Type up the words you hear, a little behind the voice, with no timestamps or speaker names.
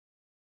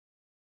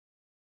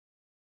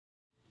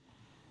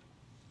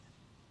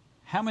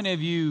How many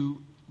of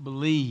you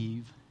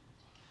believe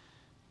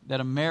that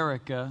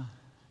America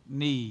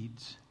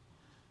needs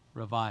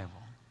revival?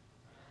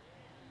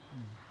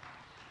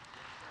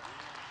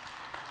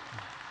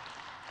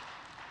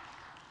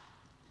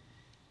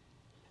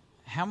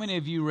 How many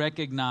of you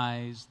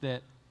recognize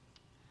that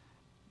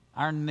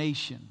our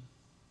nation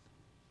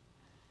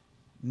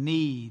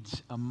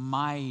needs a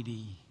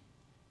mighty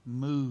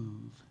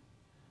move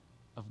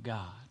of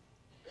God?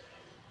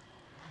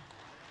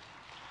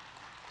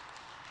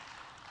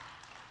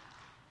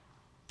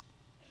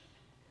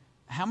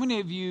 How many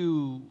of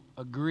you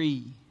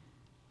agree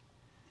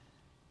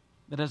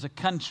that as a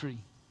country,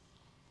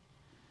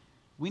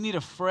 we need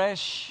a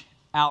fresh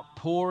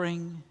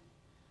outpouring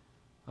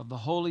of the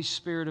Holy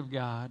Spirit of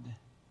God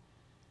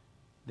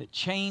that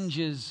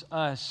changes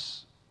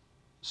us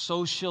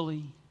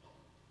socially,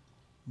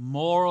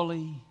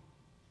 morally,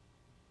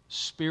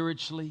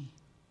 spiritually,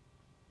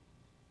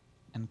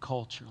 and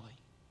culturally?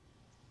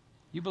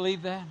 You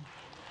believe that?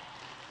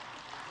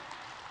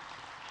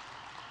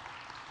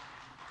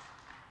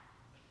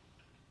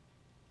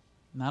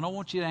 Now, I don't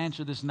want you to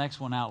answer this next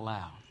one out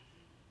loud.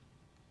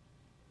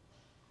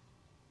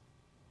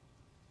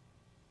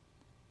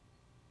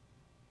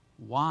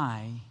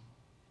 Why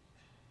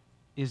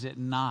is it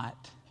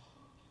not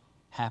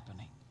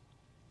happening?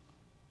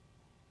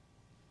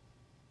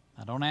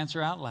 Now, don't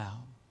answer out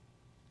loud.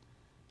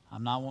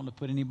 I'm not wanting to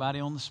put anybody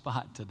on the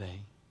spot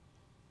today.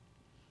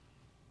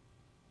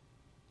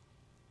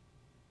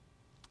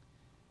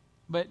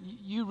 But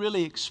you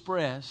really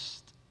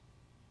expressed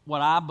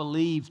what I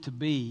believe to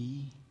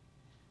be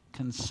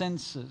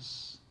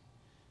consensus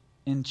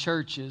in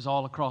churches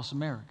all across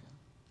America.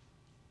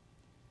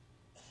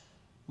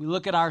 We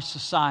look at our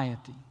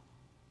society.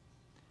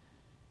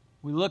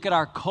 We look at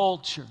our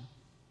culture.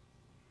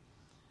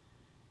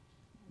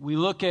 We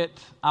look at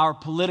our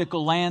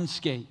political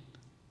landscape.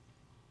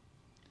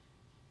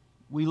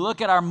 We look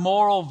at our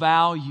moral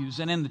values.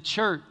 And in the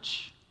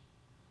church,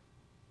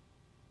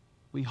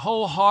 we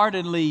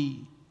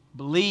wholeheartedly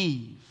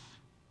believe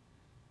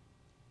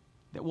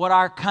that what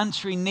our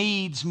country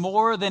needs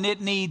more than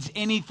it needs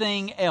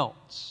anything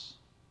else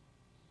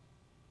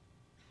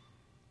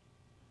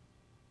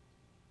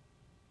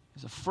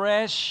is a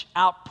fresh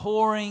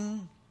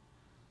outpouring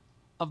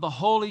of the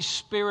Holy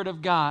Spirit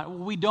of God.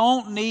 We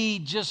don't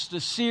need just a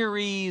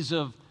series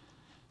of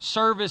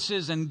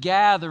services and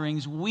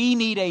gatherings. We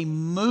need a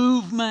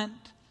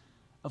movement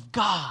of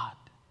God.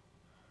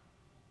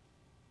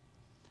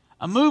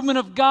 A movement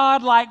of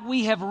God like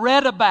we have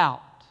read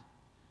about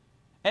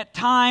at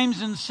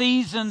times and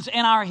seasons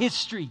in our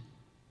history.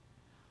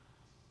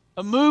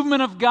 A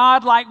movement of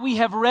God like we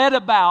have read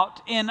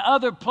about in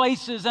other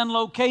places and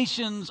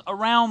locations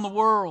around the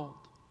world.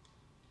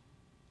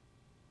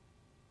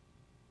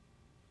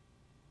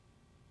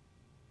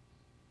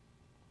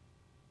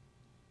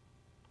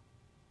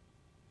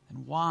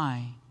 And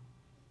why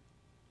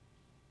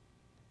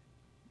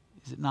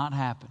is it not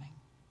happening?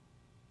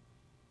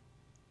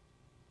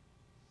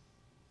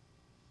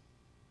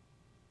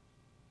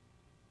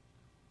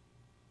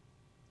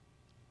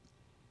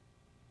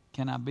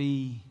 Can I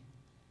be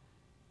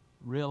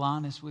real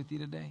honest with you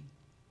today?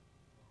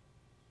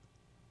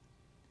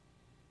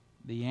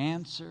 The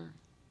answer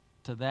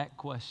to that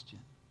question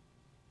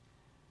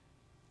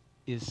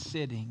is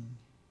sitting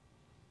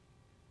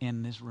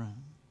in this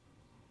room.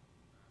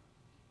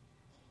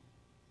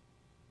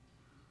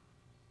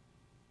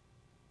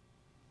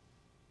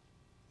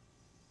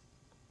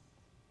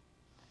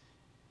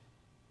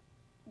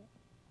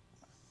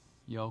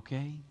 You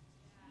okay?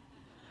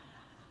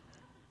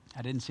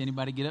 I didn't see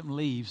anybody get up and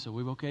leave, so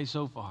we're okay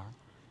so far.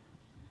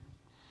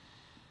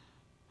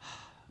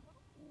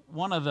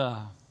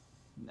 I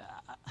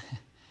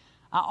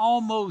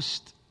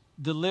almost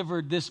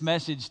delivered this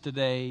message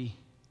today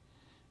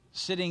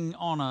sitting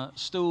on a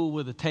stool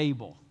with a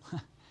table.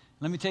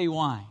 Let me tell you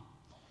why.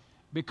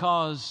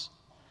 Because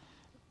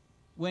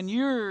when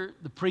you're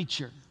the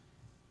preacher,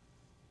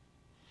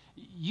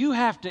 you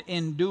have to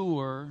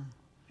endure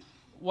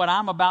what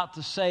I'm about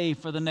to say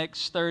for the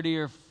next 30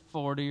 or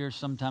 40 or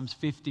sometimes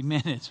 50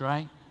 minutes,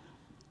 right?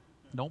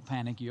 Don't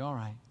panic, you're all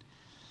right.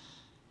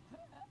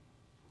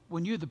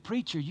 When you're the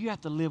preacher, you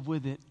have to live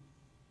with it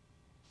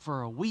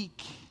for a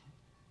week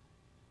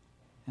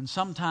and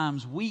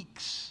sometimes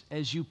weeks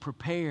as you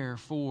prepare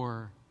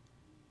for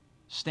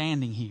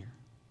standing here.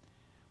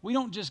 We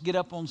don't just get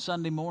up on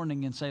Sunday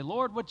morning and say,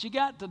 Lord, what you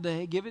got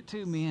today? Give it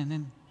to me, and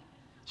then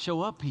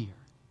show up here.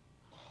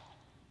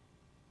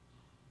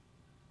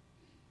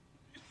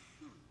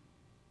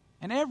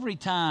 And every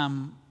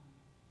time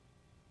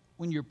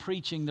when you're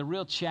preaching, the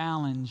real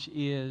challenge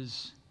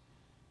is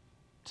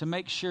to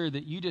make sure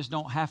that you just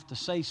don't have to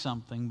say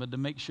something, but to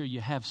make sure you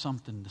have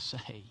something to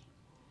say.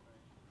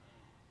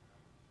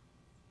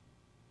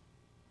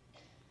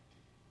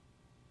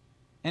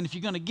 And if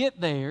you're going to get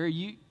there,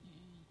 you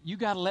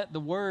got to let the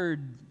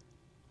Word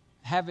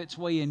have its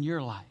way in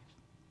your life.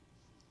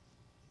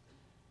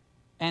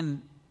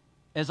 And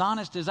as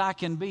honest as I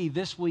can be,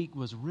 this week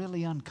was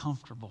really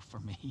uncomfortable for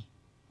me.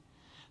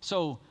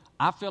 So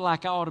I feel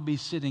like I ought to be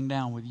sitting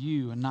down with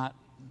you and not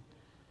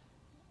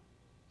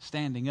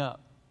standing up.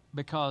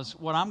 Because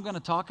what I'm going to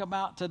talk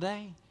about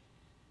today,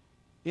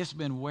 it's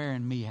been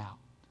wearing me out.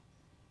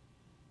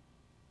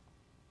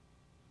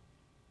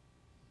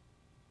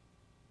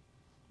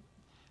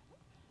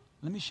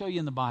 Let me show you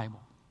in the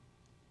Bible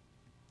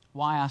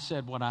why I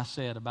said what I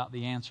said about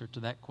the answer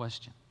to that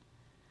question.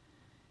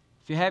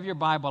 If you have your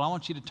Bible, I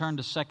want you to turn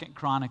to 2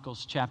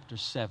 Chronicles chapter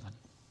 7.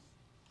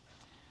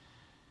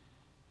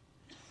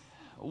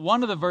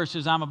 One of the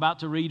verses I'm about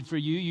to read for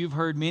you, you've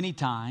heard many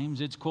times.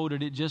 It's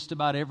quoted at just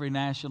about every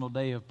national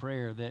day of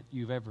prayer that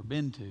you've ever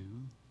been to.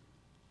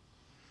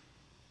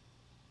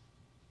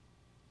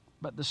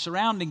 But the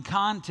surrounding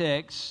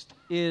context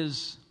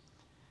is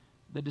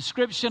the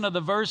description of the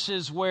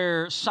verses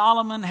where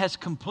Solomon has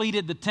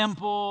completed the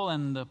temple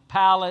and the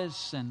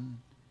palace, and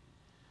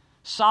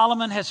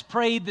Solomon has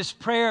prayed this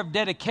prayer of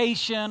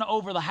dedication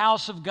over the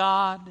house of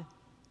God.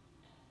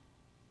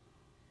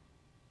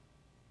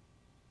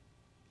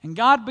 And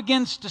God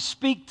begins to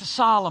speak to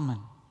Solomon.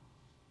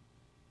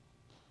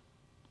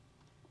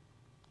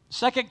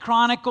 2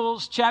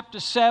 Chronicles chapter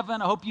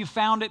 7, I hope you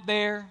found it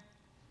there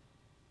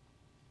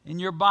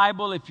in your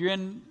Bible. If you're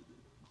in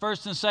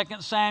 1st and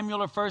 2nd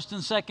Samuel or 1st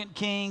and 2nd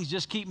Kings,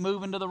 just keep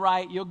moving to the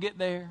right. You'll get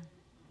there.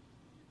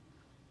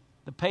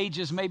 The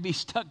pages may be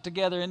stuck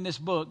together in this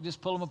book.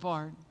 Just pull them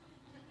apart.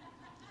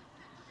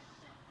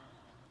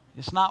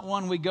 It's not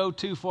one we go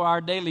to for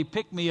our daily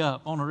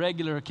pick-me-up on a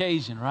regular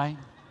occasion, right?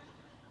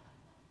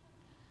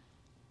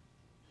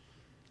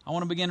 I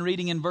want to begin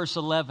reading in verse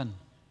 11.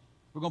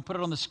 We're going to put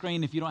it on the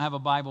screen if you don't have a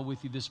Bible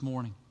with you this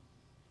morning.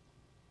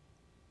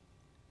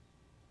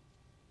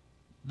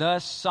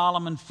 Thus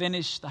Solomon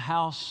finished the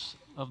house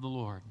of the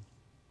Lord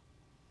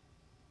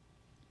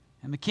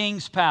and the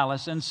king's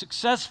palace, and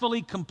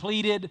successfully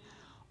completed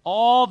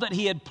all that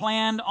he had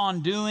planned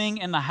on doing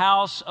in the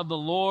house of the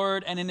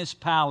Lord and in his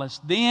palace.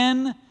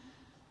 Then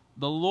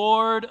the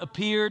Lord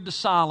appeared to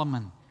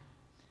Solomon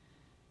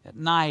at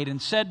night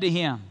and said to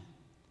him,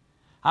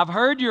 I've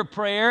heard your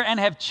prayer and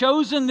have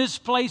chosen this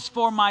place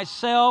for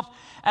myself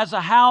as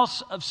a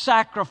house of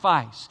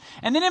sacrifice.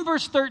 And then in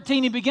verse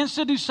 13, he begins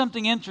to do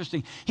something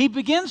interesting. He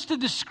begins to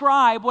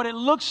describe what it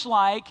looks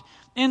like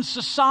in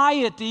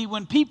society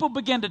when people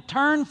begin to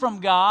turn from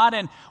God,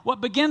 and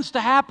what begins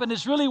to happen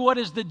is really what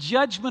is the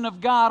judgment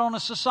of God on a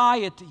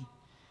society.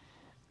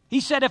 He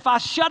said, if I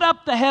shut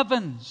up the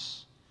heavens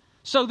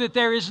so that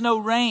there is no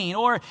rain,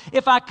 or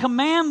if I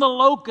command the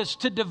locusts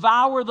to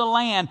devour the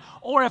land,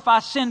 or if I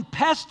send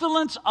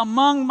pestilence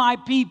among my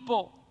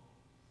people.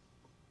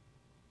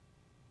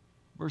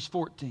 Verse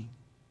 14.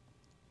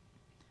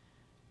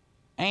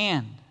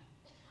 And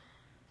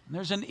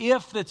there's an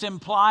if that's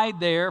implied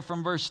there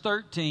from verse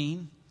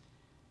 13.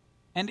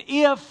 And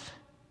if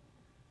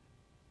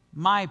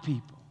my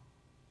people.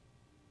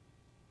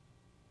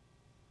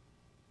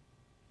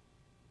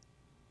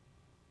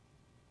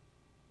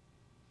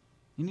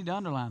 You need to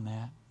underline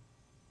that.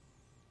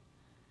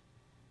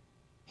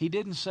 He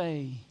didn't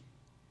say,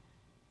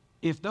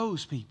 if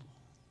those people.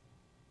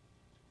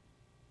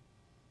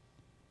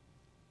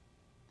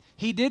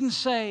 He didn't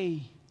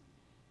say,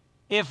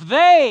 if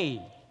they.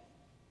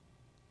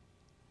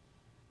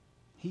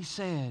 He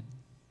said,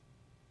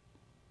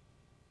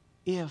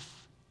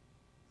 if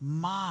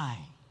my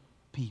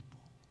people.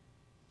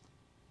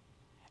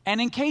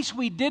 And in case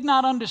we did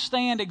not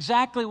understand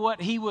exactly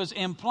what he was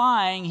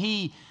implying,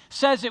 he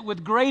says it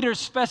with greater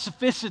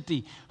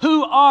specificity.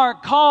 Who are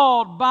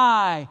called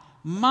by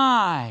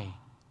my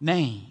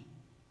name.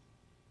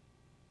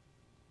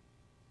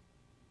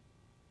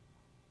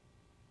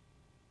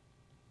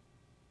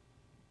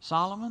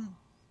 Solomon,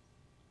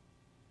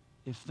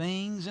 if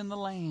things in the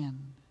land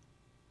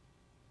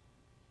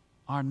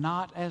are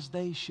not as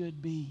they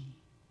should be,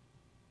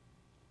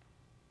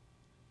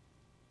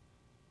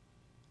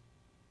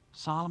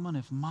 Solomon,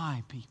 if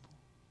my people,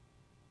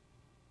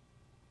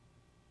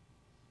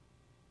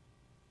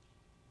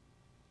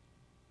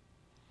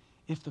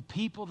 if the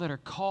people that are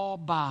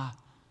called by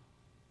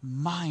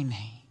my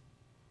name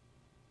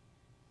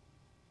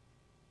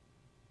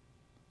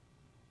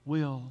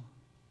will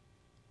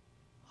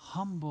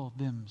humble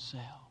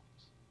themselves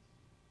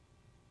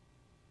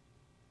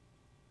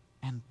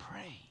and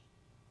pray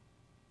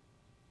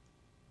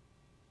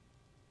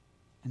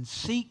and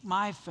seek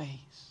my face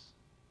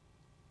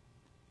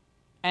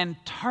and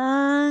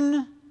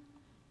turn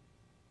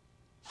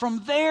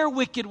from their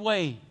wicked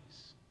ways.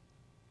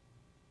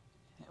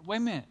 Wait a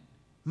minute.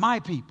 My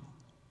people.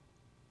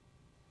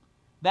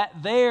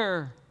 That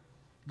there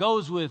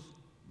goes with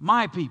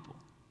my people.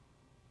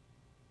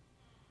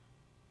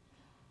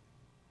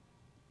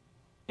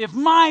 If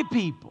my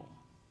people,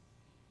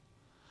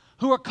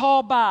 who are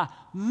called by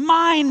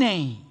my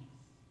name,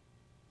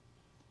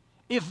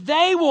 if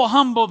they will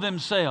humble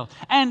themselves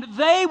and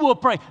they will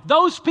pray,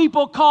 those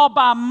people called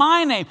by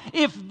my name,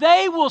 if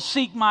they will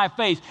seek my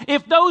face,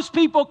 if those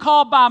people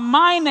called by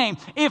my name,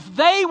 if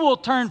they will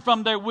turn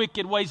from their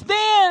wicked ways,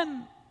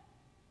 then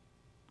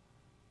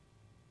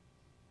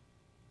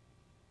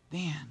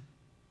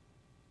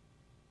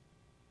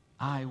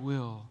I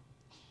will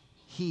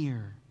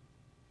hear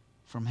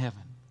from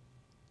heaven,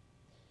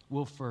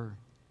 will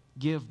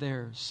forgive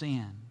their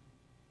sin,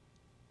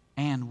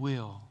 and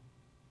will,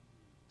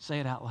 say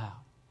it out loud,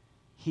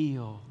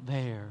 heal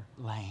their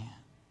land.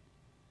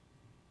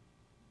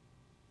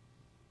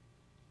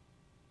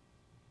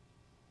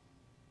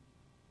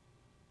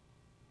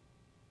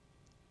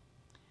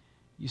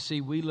 You see,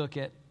 we look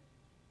at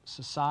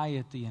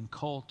society and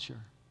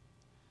culture,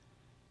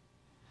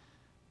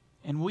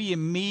 and we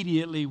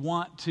immediately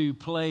want to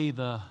play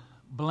the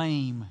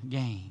blame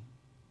game.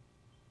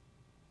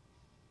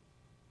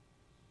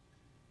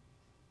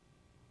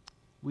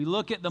 We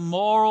look at the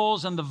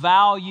morals and the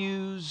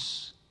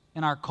values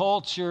in our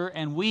culture,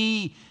 and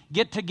we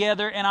get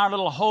together in our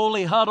little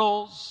holy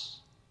huddles,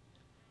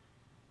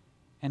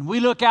 and we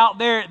look out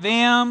there at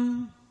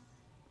them,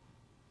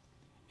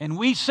 and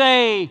we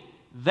say,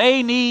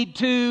 they need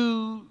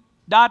to ...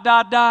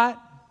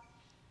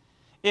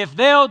 If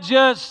they'll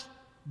just ...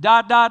 And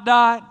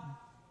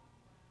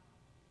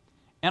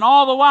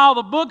all the while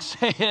the book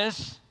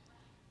says,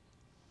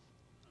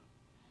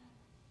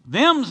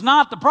 them's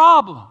not the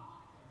problem.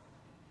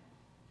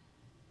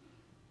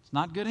 It's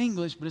not good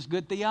English, but it's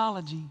good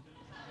theology.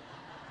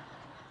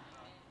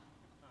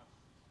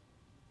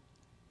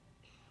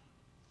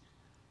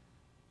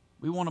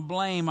 We want to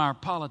blame our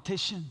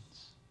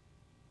politicians.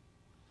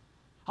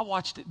 I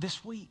watched it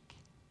this week.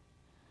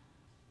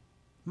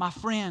 My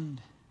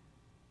friend,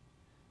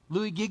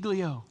 Louis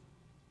Giglio.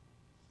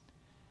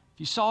 If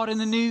you saw it in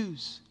the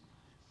news,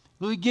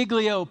 Louis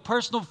Giglio,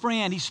 personal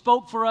friend, he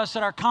spoke for us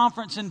at our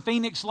conference in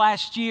Phoenix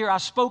last year. I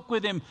spoke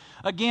with him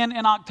again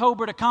in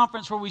October at a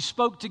conference where we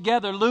spoke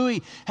together.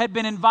 Louis had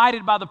been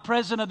invited by the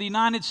President of the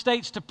United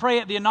States to pray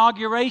at the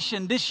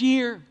inauguration this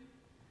year.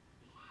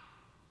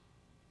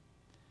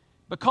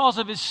 Because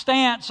of his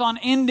stance on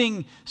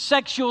ending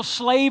sexual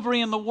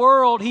slavery in the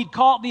world, he'd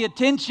caught the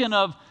attention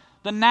of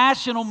the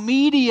national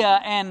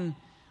media and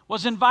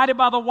was invited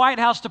by the White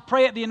House to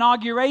pray at the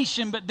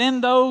inauguration. But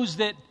then those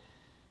that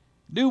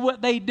do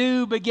what they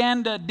do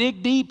began to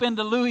dig deep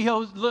into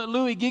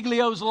Louis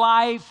Giglio's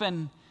life,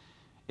 and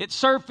it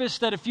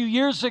surfaced that a few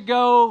years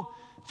ago,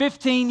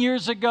 15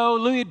 years ago,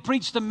 Louis had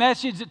preached a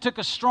message that took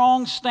a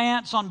strong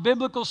stance on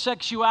biblical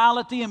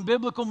sexuality and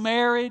biblical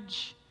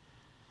marriage.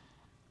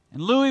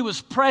 And Louis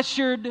was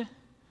pressured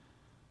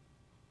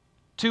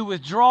to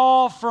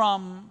withdraw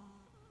from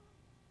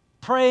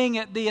praying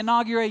at the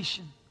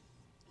inauguration.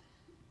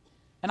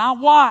 And I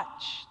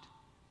watched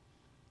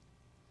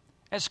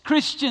as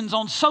Christians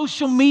on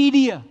social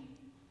media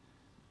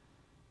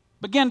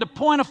began to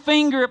point a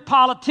finger at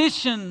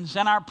politicians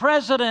and our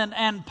president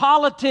and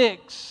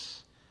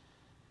politics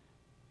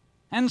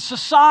and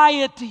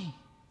society.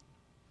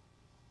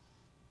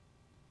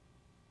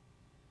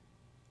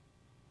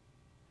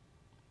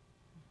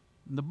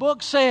 The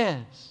book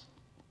says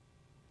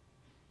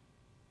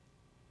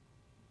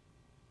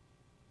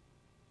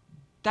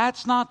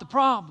that's not the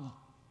problem.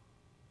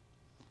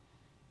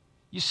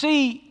 You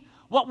see,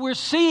 what we're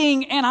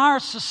seeing in our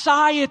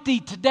society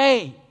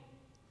today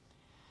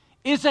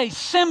is a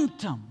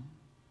symptom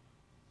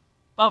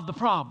of the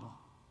problem.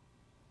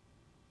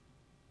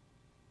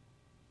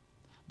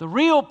 The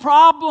real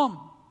problem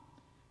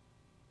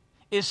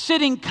is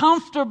sitting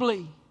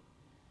comfortably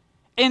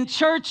in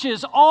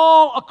churches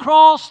all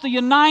across the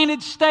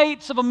United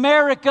States of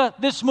America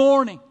this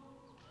morning.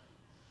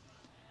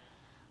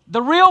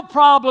 The real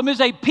problem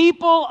is a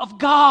people of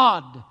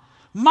God,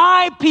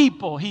 my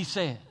people, he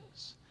says,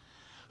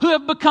 who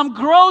have become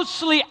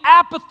grossly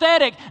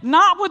apathetic,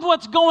 not with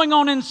what's going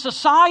on in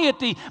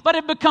society, but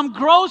have become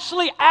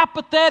grossly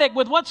apathetic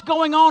with what's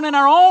going on in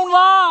our own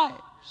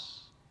lives.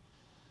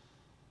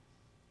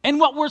 And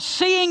what we're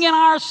seeing in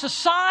our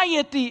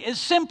society is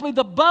simply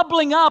the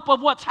bubbling up of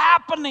what's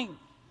happening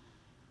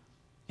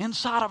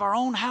inside of our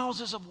own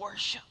houses of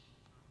worship.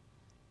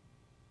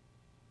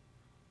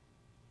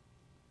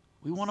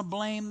 We want to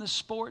blame the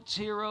sports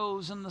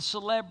heroes and the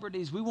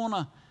celebrities. We want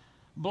to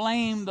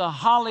blame the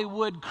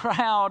Hollywood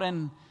crowd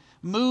and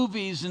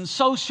movies and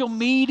social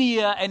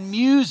media and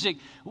music.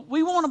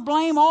 We want to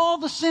blame all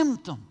the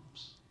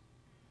symptoms.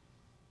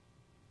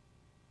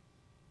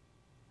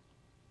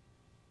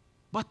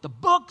 But the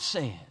book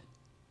said,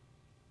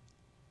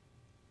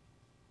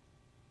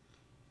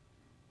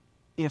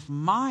 if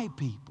my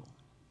people,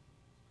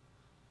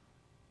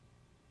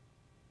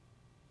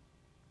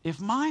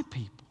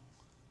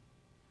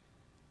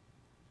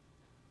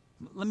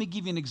 let me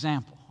give you an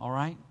example, all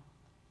right?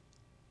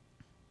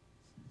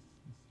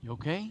 You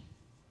okay?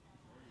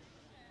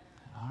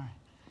 All right.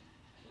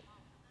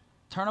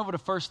 Turn over to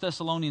 1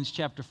 Thessalonians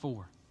chapter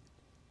 4.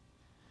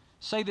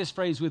 Say this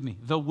phrase with me,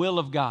 the will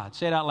of God.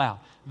 Say it out loud,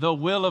 the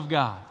will of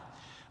God.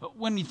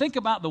 When you think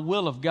about the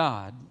will of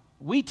God,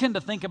 we tend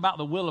to think about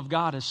the will of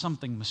God as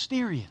something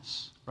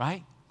mysterious,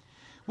 right?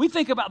 We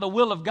think about the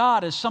will of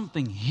God as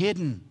something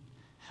hidden.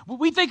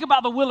 We think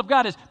about the will of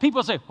God as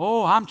people say,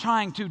 oh, I'm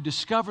trying to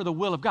discover the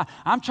will of God.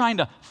 I'm trying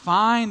to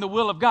find the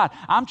will of God.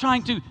 I'm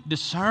trying to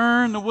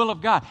discern the will of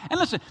God. And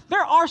listen,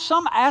 there are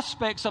some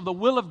aspects of the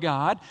will of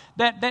God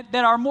that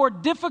are more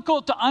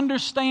difficult to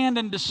understand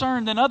and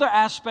discern than other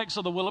aspects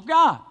of the will of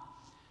God.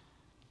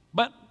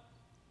 But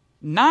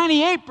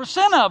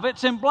 98% of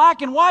it's in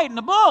black and white in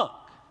the book.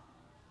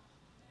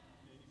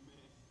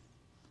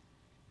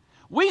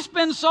 We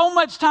spend so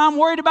much time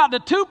worried about the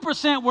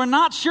 2% we're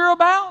not sure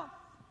about.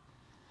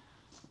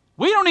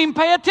 We don't even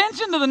pay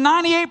attention to the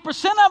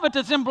 98% of it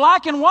that's in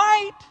black and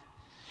white.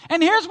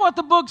 And here's what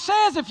the book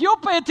says. If you'll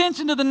pay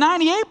attention to the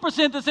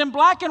 98% that's in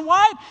black and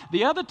white,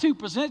 the other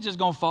 2% is just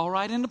going to fall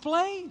right into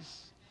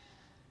place.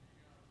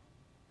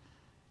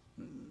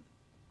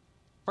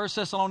 1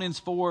 Thessalonians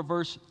 4,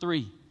 verse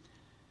 3.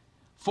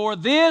 For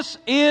this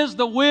is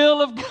the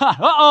will of God.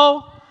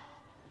 Uh-oh.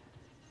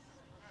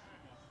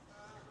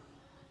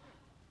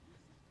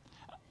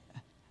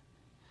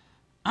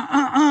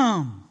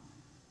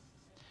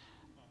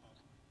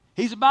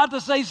 He's about to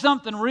say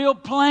something real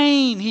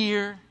plain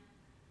here.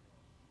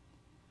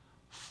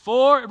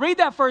 Read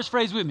that first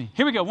phrase with me.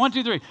 Here we go. 1,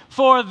 2, 3.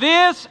 For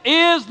this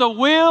is the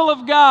will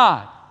of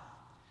God.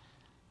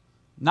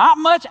 Not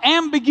much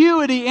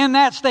ambiguity in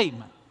that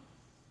statement.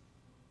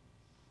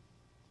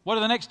 What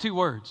are the next 2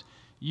 words?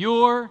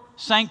 Your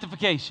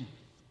sanctification.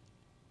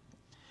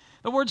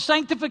 The word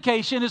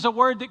sanctification is a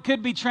word that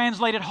could be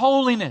translated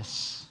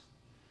holiness.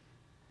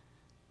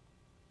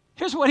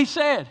 Here's what he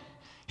said.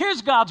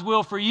 Here's God's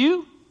will for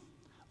you.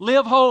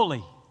 Live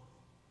holy.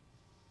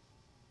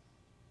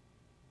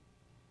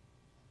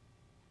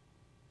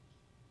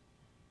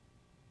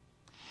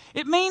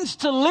 It means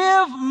to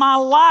live my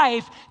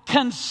life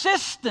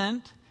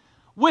consistent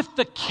with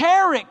the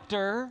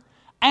character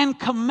and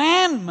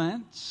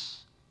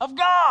commandments of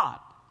God.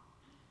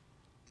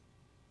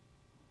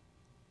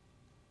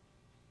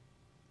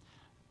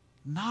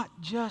 Not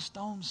just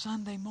on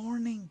Sunday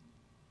morning.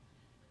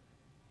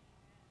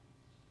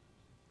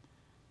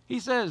 He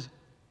says,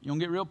 you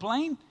want to get real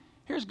plain?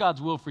 Here's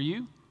God's will for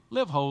you.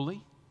 Live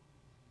holy.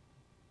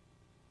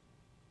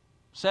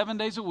 7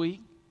 days a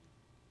week,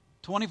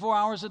 24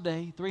 hours a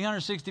day,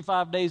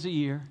 365 days a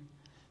year.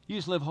 You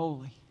just live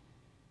holy.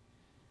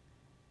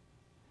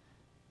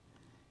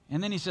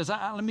 And then he says,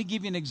 let me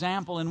give you an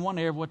example in one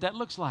area of what that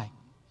looks like.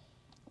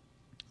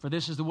 For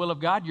this is the will of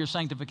God, your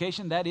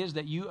sanctification. That is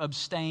that you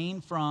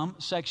abstain from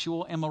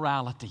sexual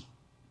immorality.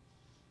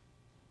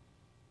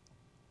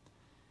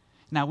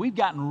 Now, we've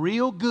gotten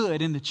real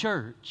good in the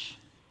church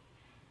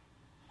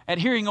at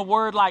hearing a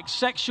word like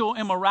sexual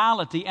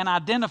immorality and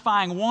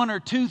identifying 1 or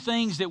 2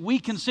 things that we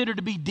consider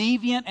to be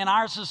deviant in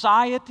our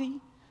society.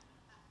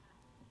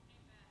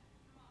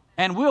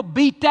 And we'll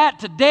beat that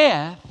to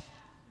death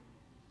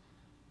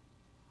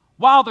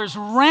while there's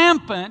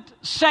rampant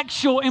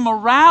sexual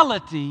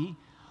immorality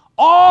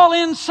all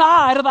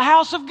inside of the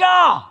house of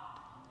God.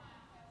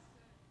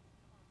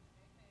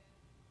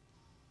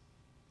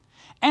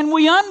 And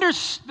we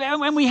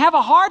understand, and we have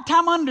a hard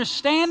time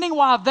understanding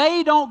why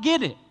they don't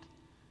get it.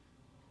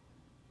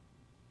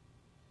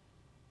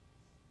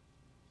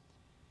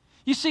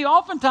 You see,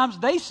 oftentimes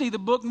they see the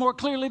book more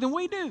clearly than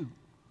we do.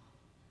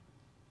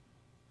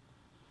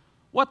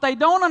 What they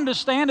don't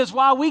understand is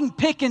why we can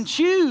pick and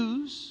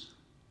choose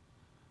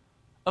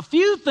a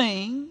few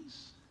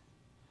things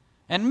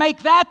and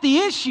make that the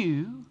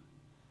issue,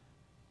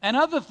 and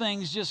other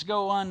things just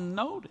go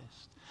unnoticed.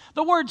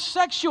 The word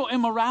sexual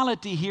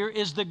immorality here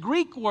is the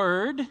Greek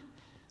word,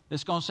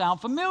 that's going to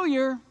sound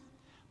familiar,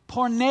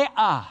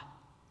 porneia.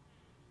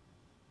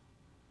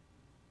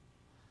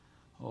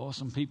 Oh,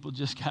 some people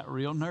just got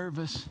real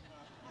nervous.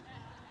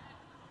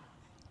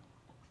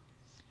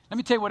 Let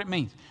me tell you what it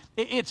means.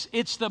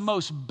 It's the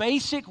most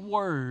basic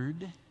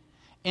word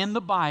in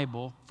the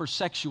Bible for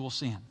sexual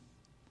sin.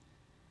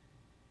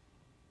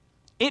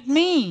 It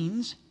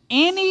means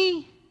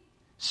any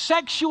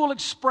sexual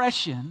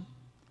expression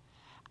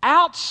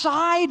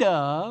outside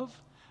of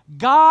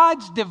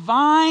God's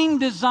divine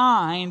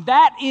design,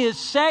 that is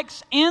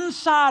sex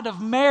inside of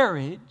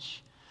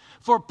marriage,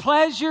 for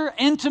pleasure,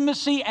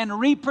 intimacy, and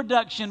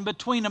reproduction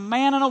between a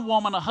man and a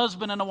woman, a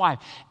husband and a wife.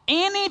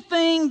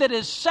 Anything that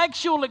is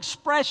sexual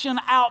expression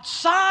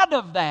outside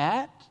of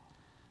that,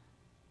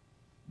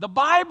 the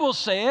Bible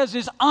says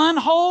is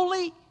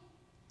unholy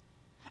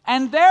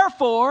and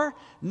therefore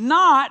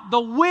not the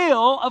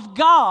will of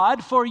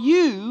God for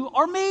you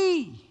or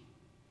me.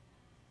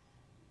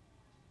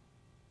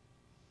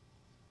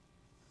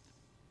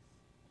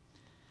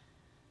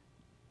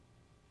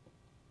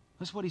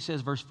 That's what he says,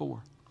 verse 4.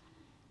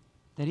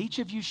 That each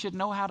of you should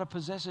know how to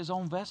possess his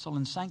own vessel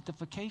in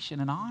sanctification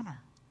and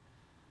honor,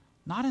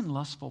 not in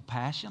lustful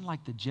passion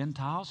like the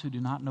Gentiles who do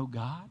not know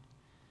God,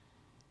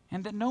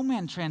 and that no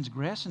man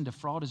transgress and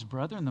defraud his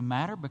brother in the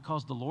matter,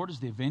 because the Lord is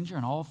the avenger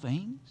in all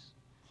things.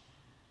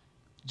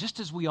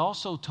 Just as we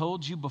also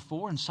told you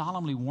before and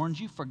solemnly warned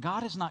you, for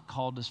God has not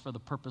called us for the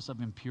purpose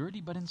of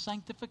impurity, but in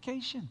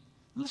sanctification.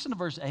 Listen to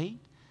verse 8.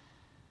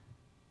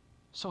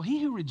 So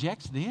he who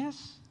rejects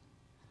this,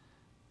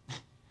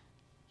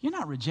 You're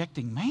not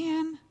rejecting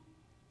man,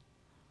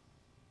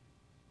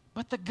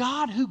 but the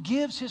God who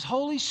gives His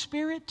Holy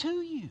Spirit to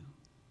you.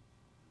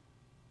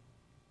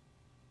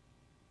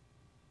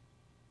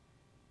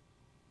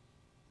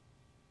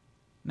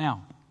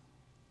 Now,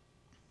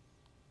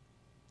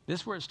 this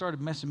is where it started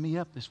messing me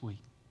up this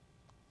week.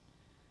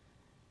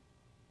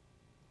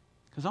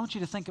 Because I want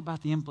you to think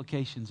about the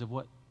implications of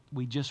what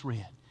we just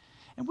read.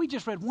 And we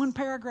just read one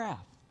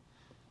paragraph.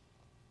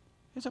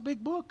 It's a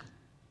big book.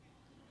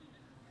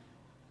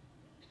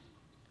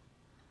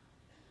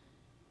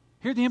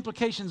 Here are the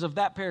implications of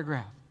that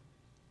paragraph.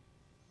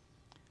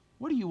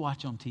 What do you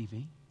watch on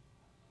TV?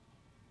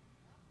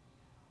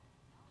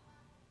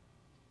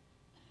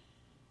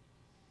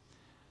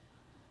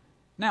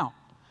 Now,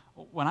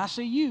 when I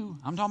say you,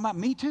 I'm talking about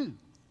me too.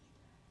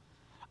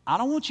 I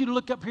don't want you to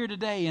look up here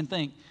today and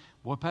think,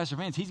 boy, Pastor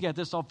Vance, he's got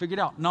this all figured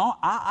out. No,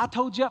 I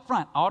told you up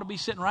front, I ought to be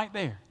sitting right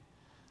there.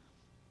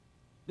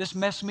 This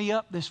messed me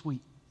up this week.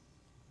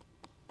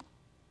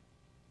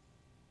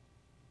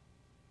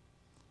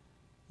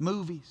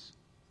 Movies.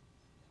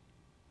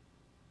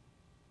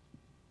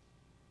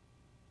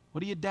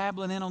 What are you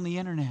dabbling in on the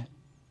internet?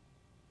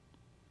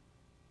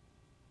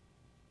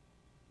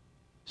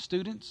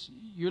 Students,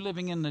 you're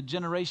living in a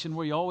generation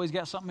where you always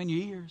got something in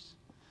your ears.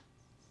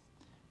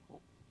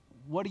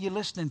 What are you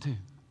listening to?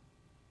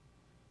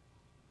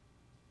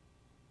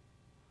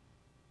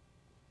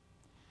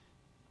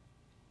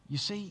 You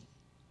see,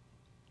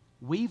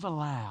 we've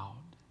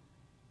allowed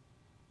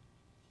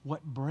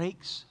what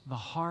breaks the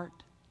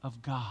heart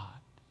of God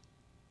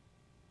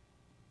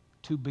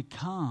to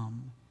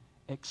become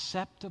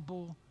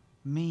acceptable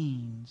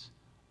means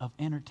of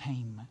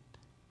entertainment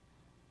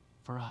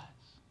for us.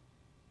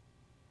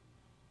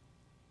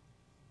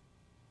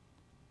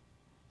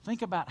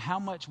 Think about how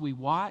much we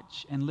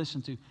watch and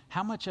listen to.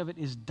 How much of it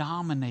is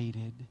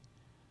dominated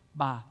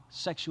by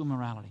sexual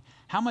morality?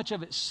 How much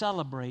of it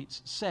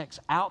celebrates sex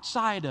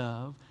outside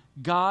of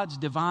God's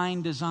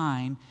divine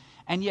design?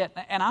 And yet,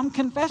 and I'm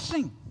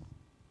confessing,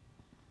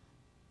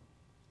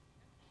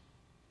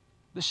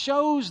 the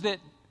shows that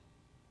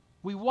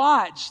we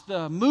watch,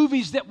 the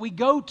movies that we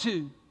go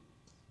to,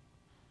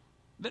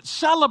 that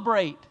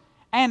celebrate,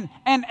 and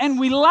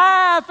we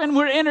laugh and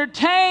we're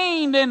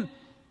entertained, and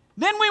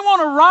then we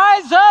want to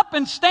rise up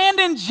and stand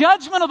in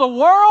judgment of the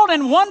world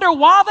and wonder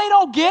why they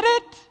don't get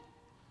it.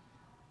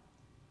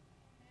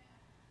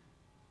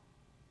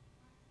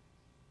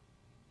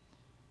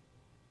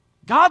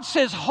 God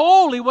says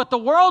holy. What the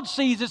world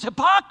sees is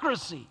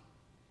hypocrisy.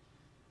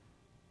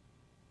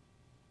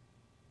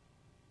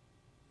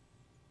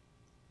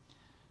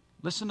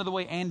 Listen to the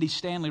way Andy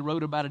Stanley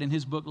wrote about it in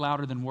his book,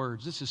 Louder Than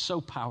Words. This is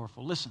so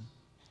powerful. Listen.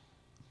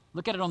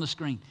 Look at it on the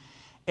screen.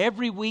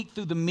 Every week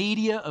through the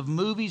media of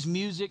movies,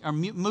 music, or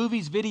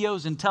movies,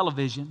 videos, and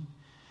television,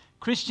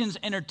 Christians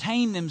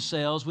entertain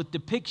themselves with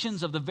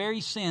depictions of the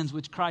very sins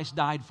which Christ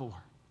died for.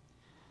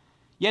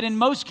 Yet in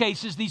most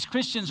cases, these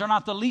Christians are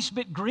not the least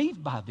bit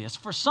grieved by this.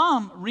 For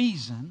some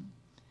reason,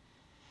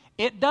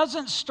 it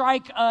doesn't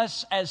strike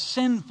us as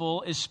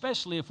sinful,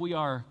 especially if we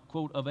are,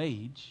 quote, of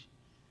age.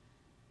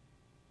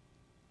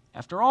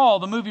 After all,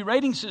 the movie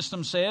rating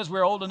system says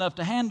we're old enough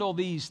to handle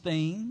these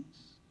things.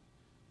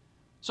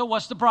 So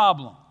what's the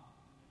problem?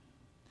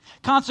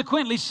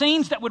 Consequently,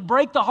 scenes that would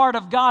break the heart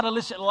of God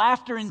elicit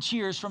laughter and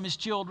cheers from His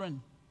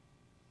children.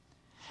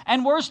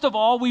 And worst of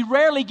all, we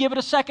rarely give it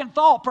a second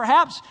thought.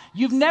 Perhaps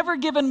you've never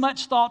given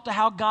much thought to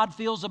how God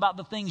feels about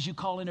the things you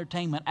call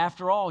entertainment.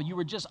 After all, you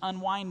were just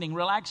unwinding,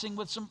 relaxing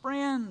with some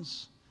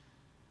friends.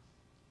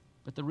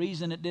 But the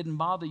reason it didn't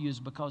bother you is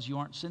because you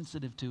aren't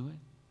sensitive to it.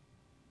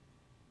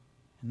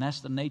 And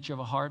that's the nature of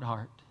a hard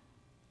heart.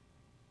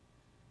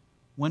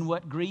 When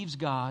what grieves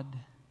God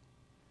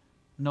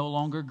no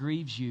longer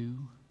grieves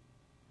you,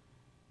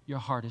 your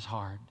heart is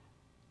hard.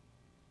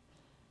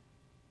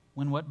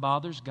 When what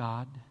bothers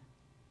God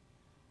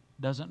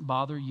doesn't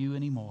bother you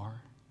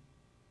anymore,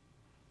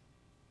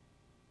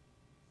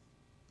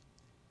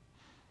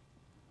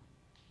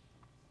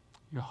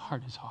 your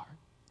heart is hard.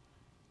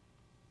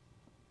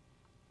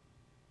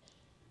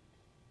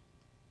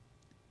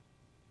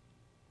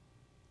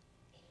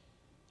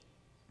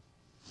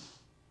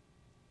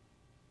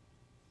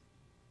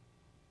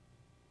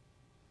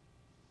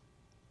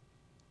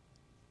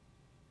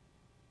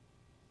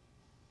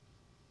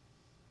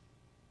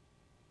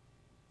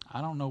 I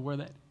don't know where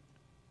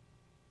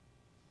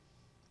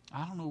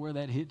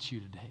that hits you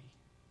today.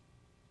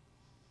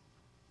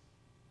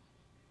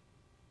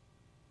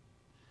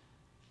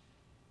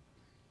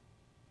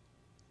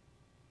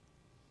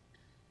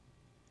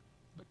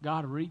 But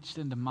God reached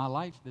into my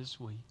life this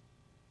week.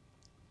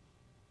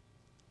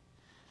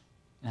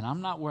 And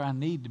I'm not where I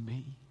need to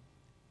be.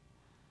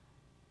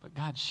 But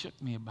God shook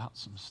me about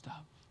some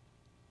stuff.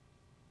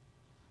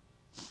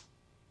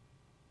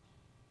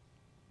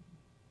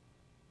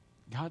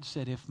 God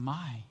said, if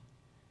my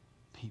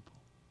people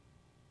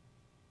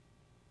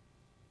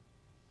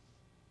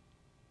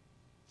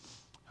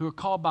who are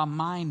called by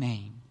my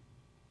name,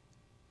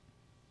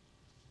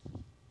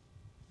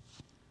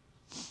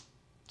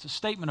 it's a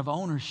statement of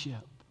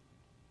ownership.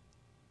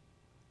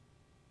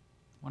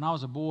 When I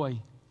was a boy,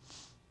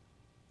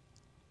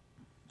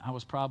 I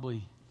was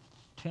probably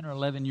 10 or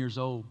 11 years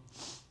old.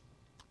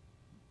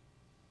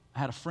 I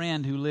had a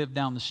friend who lived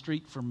down the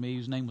street from me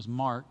whose name was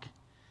Mark.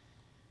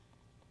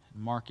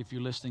 Mark, if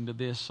you're listening to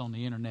this on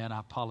the internet,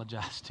 I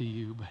apologize to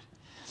you. But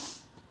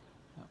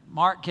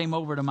Mark came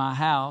over to my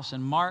house,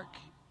 and Mark,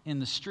 in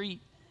the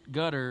street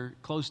gutter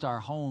close to our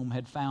home,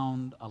 had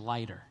found a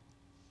lighter,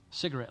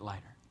 cigarette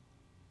lighter.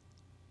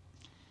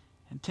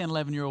 And 10,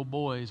 11-year-old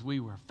boys, we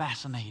were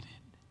fascinated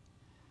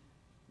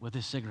with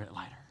this cigarette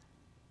lighter.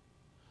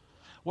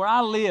 Where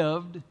I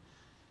lived,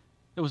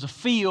 there was a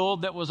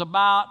field that was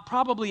about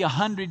probably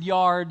 100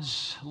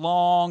 yards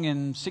long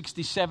and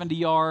 60, 70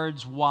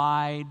 yards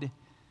wide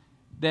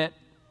that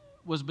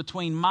was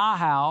between my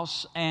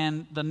house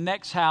and the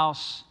next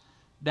house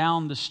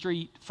down the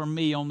street from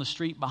me, on the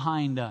street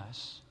behind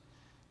us.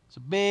 It's a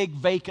big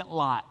vacant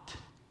lot.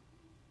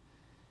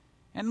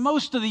 And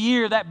most of the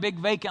year, that big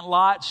vacant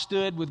lot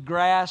stood with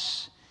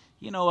grass,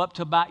 up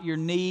to about your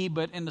knee.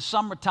 But in the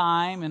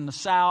summertime, in the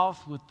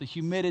south, with the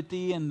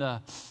humidity and the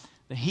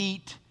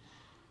heat,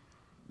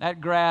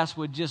 that grass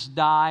would just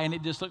die, and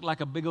it just looked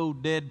like a big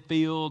old dead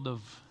field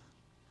of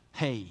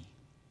hay.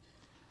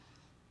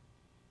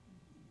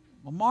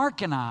 Well,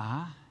 Mark and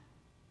I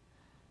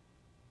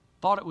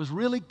thought it was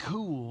really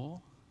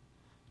cool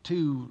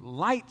to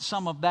light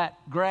some of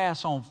that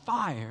grass on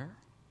fire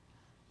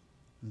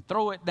and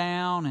throw it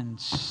down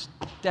and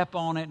step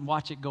on it and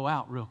watch it go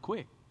out real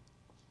quick.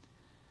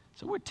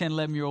 So we're 10,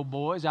 11-year-old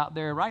boys out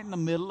there right in the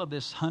middle of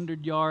this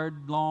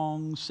 100-yard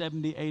long,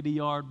 70,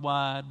 80-yard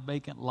wide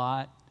vacant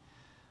lot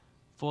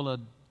full of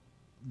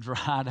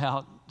dried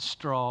out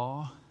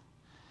straw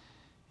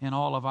in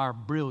all of our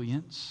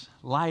brilliance,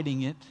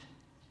 lighting it,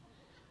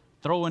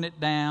 throwing it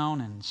down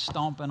and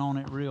stomping on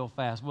it real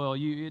fast. Well,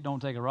 it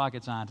don't take a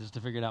rocket scientist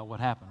to figure out what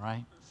happened,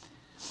 right?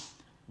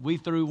 We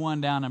threw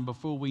one down, and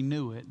before we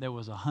knew it, there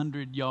was a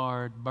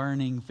 100-yard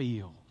burning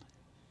field.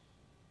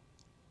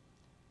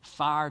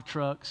 Fire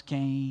trucks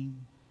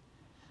came.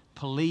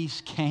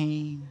 Police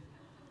came.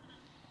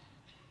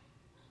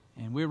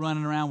 And we're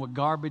running around with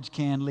garbage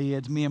can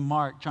lids, me and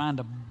Mark, trying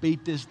to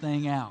beat this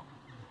thing out.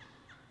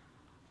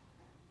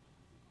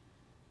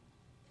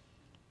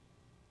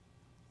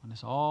 When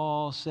it's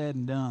all said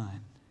and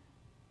done,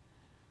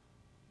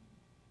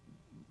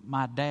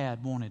 my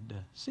dad wanted to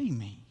see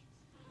me.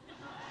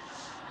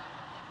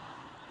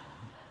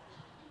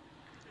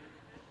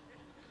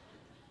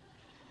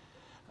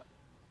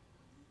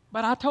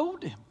 But I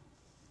told him,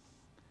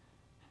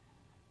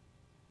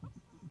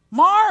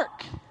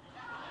 Mark,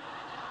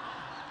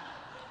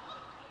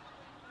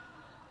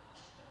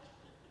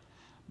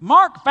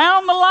 Mark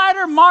found the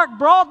lighter, Mark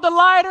brought the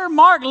lighter,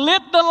 Mark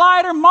lit the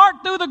lighter,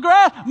 Mark threw the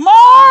grass.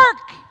 Mark!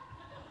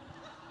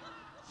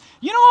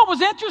 You know what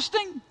was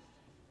interesting?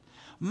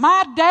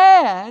 My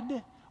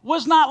dad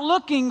was not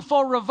looking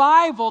for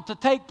revival to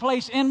take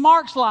place in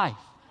Mark's life.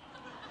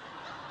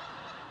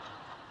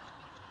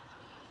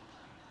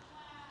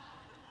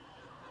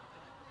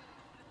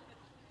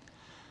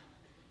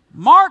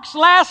 Mark's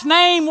last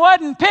name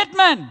wasn't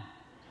Pittman.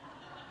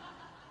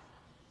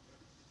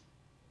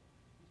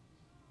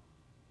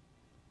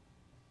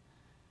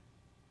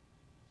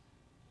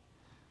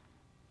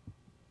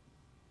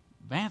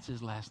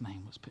 Vance's last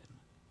name was Pittman.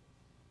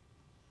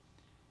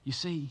 You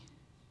see,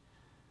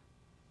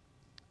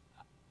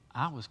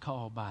 I was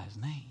called by his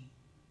name.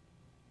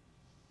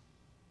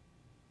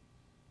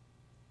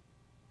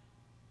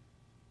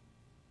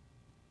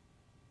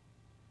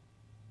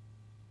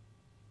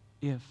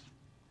 If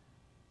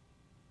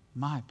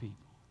my people.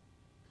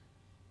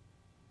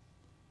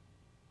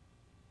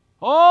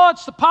 Oh,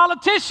 it's the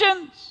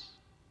politicians.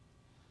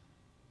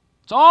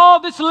 It's all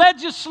this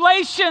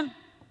legislation.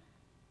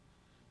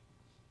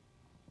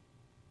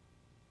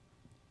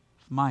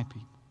 My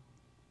people.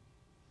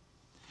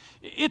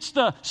 It's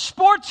the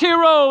sports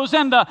heroes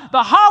and the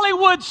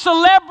Hollywood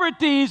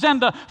celebrities and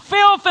the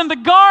filth and the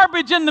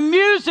garbage and the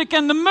music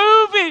and the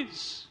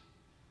movies.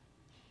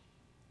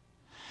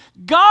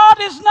 God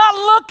is not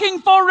looking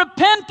for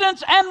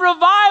repentance and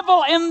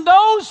revival in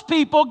those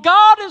people.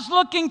 God is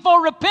looking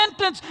for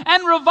repentance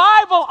and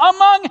revival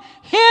among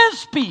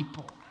His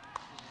people.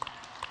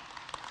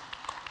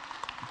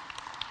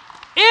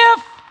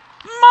 If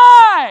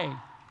my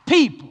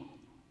people,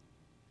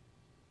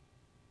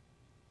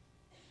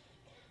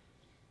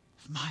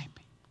 my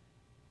people.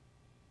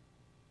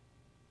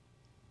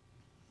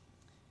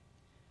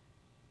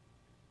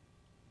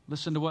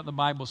 Listen to what the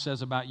Bible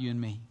says about you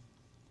and me.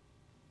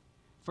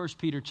 1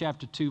 Peter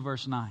chapter 2,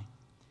 verse 9.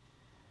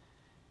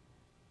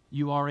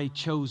 You are a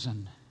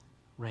chosen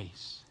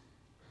race,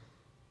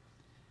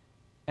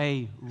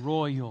 a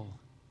royal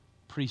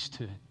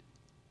priesthood,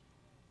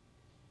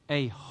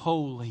 a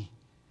holy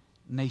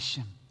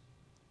nation,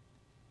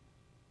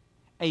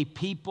 a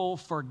people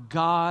for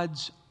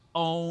God's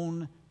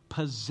own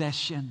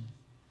possession,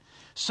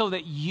 so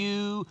that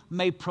you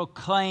may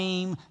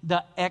proclaim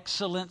the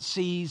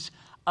excellencies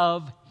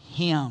of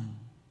Him.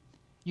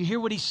 You hear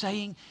what he's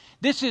saying?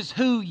 This is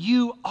who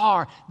you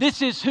are.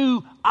 This is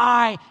who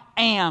I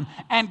am.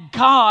 And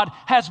God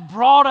has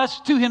brought us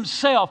to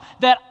Himself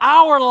that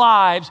our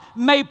lives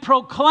may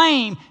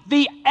proclaim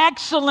the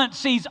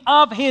excellencies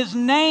of His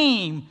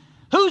name.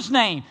 Whose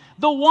name?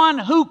 The one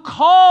who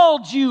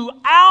called you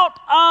out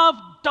of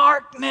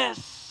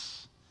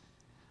darkness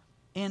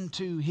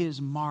into His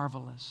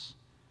marvelous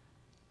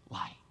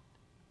light.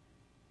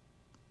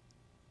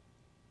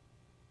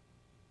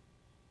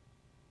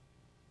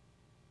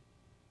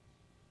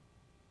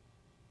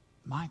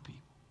 My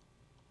people.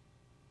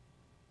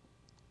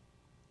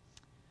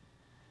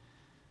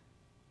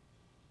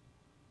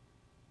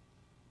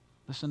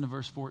 Listen to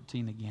verse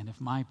 14 again. If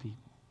my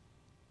people,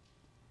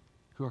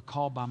 who are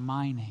called by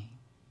my name,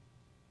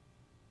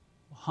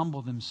 will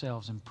humble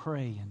themselves and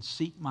pray and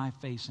seek my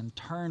face and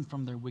turn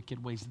from their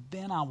wicked ways,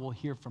 then I will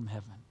hear from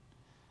heaven,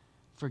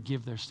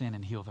 forgive their sin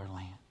and heal their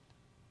land.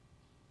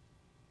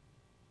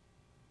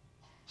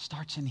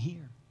 Starts in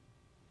here.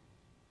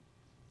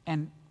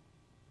 And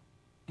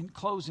in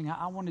closing,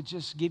 I want to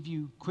just give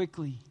you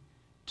quickly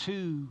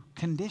 2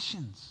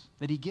 conditions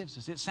that He gives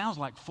us. It sounds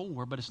like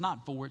 4, but it's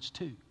not 4, it's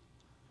 2.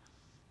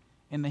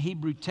 In the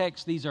Hebrew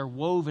text, these are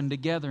woven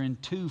together in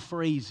 2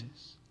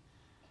 phrases.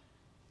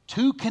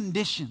 2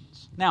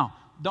 conditions. Now,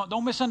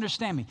 don't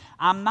misunderstand me.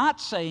 I'm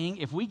not saying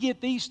if we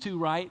get these 2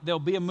 right, there'll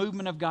be a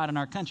movement of God in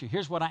our country.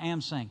 Here's what I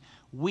am saying.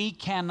 We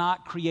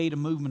cannot create a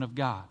movement of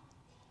God.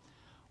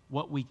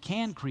 What we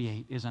can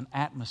create is an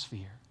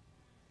atmosphere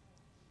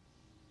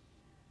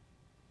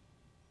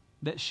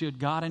that should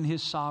God in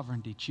His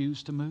sovereignty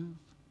choose to move,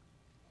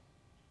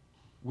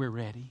 we're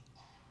ready.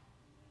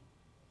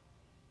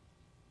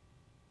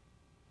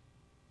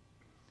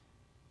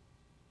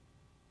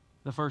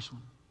 The first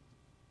one.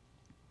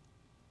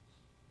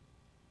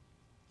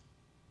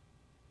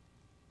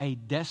 A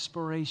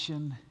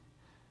desperation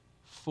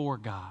for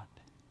God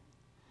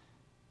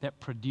that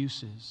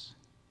produces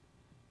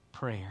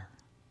prayer.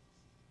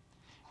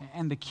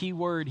 And the key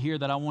word here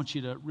that I want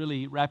you to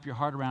really wrap your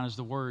heart around is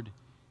the word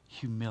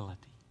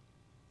humility.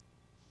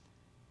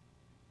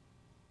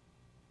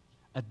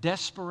 A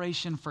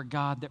desperation for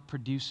God that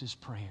produces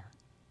prayer.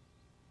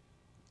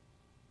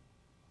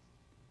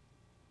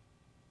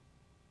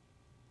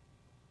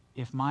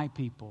 If my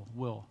people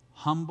will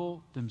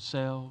humble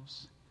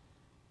themselves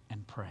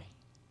and pray.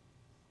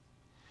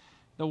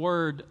 The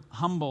word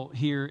humble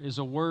here is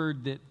a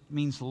word that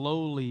means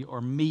lowly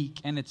or meek,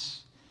 and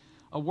it's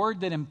a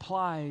word that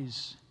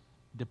implies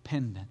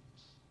dependence.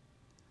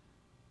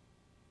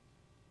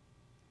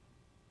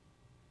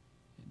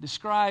 It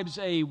describes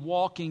a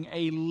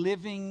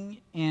living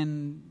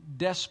in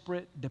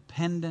desperate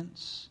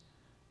dependence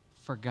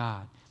for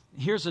God.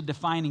 Here's a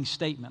defining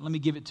statement. Let me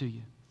give it to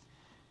you.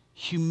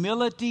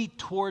 Humility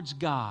towards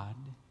God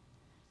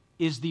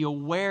is the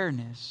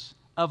awareness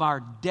of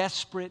our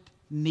desperate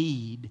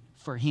need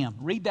for Him.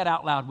 Read that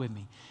out loud with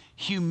me.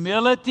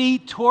 Humility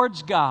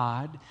towards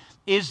God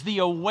is the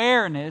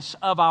awareness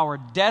of our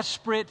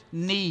desperate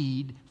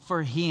need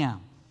for Him.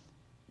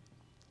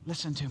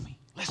 Listen to me.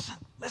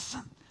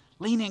 Listen.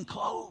 Lean in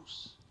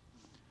close.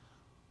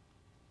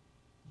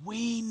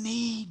 We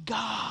need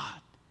God.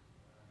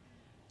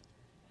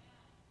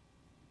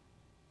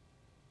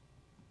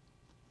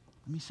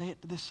 Let me say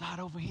it to this side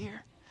over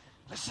here.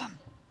 Listen.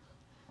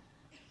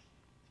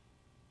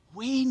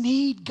 We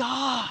need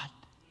God.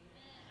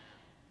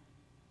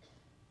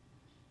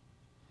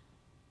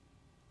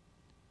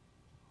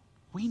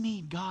 We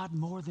need God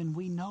more than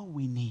we know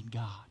we need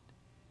God.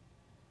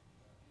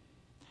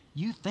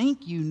 You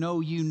think you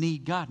know you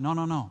need God.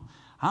 No.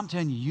 I'm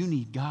telling you, you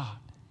need God.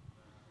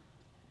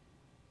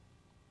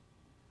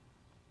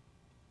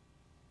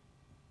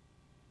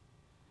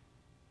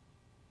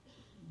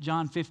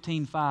 John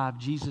 15:5,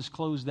 Jesus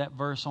closed that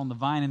verse on the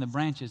vine and the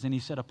branches, and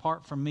He said,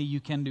 apart from me, you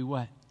can do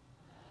what?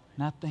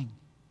 Nothing.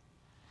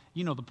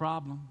 You know the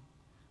problem.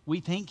 We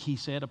think He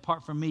said,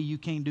 apart from me, you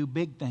can't do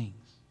big things.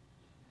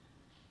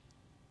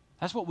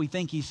 That's what we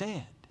think He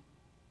said.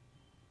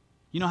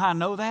 You know how I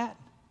know that?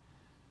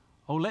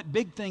 Oh, let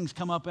big things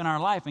come up in our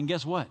life, and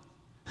guess what?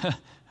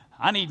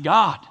 I need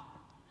God.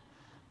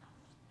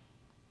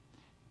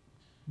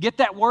 Get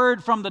that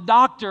word from the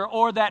doctor,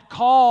 or that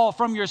call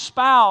from your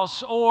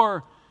spouse,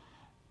 or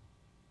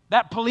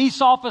that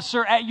police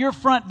officer at your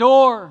front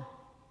door.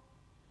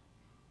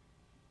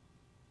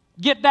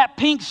 Get that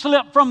pink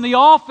slip from the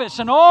office,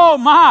 and oh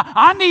my,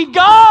 I need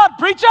God,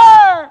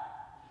 preacher.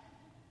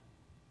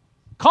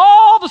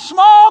 Call the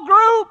small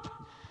group.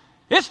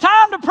 It's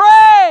time to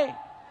pray.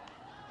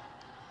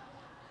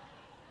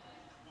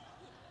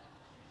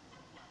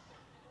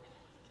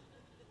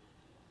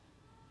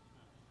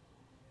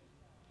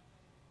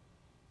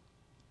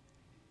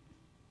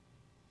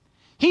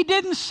 He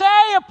didn't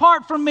say,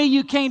 apart from me,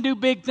 you can't do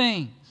big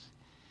things.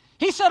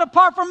 He said,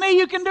 apart from me,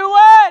 you can do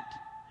what?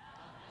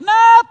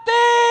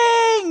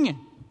 Nothing.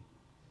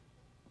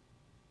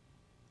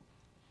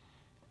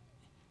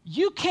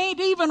 You can't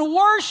even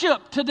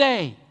worship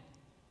today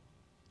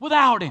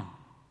without Him.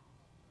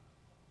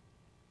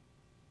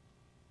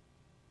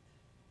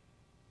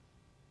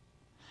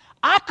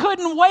 I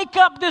couldn't wake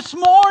up this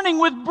morning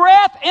with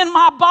breath in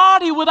my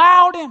body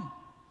without Him.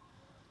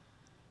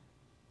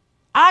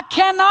 I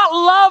cannot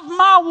love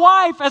my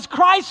wife as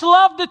Christ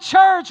loved the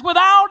church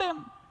without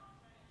Him.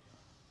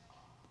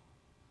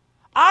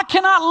 I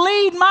cannot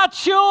lead my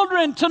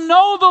children to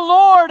know the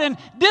Lord and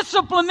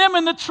discipline them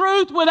in the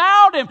truth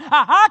without Him.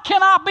 I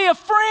cannot be a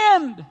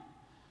friend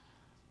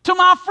to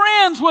my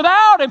friends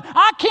without Him.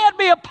 I can't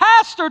be a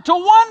pastor to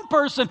one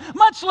person,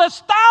 much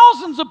less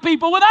thousands of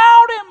people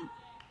without Him.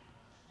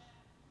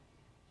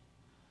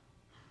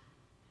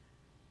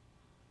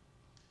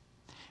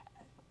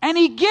 And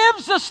He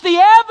gives us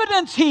the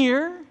evidence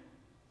here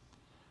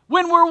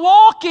when we're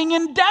walking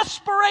in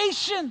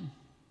desperation.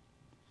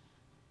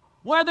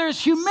 Where there's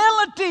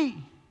humility,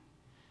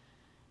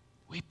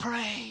 we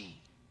pray.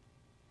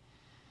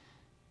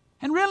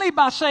 And really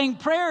by saying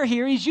prayer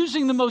here, He's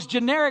using the most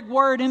generic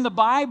word in the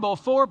Bible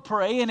for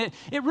pray. And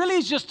it really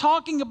is just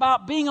talking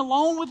about being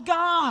alone with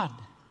God.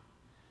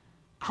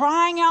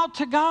 Crying out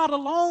to God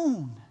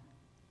alone.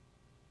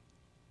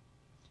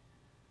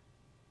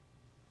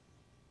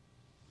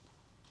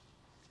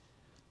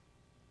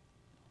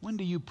 When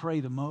do you pray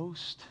the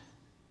most?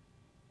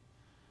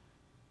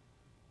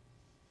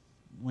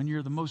 When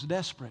you're the most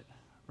desperate,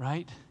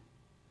 right?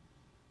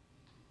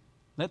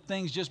 Let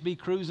things just be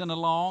cruising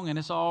along and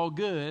it's all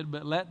good,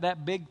 but let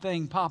that big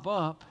thing pop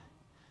up.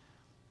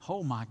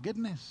 Oh my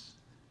goodness.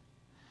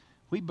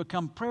 We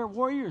become prayer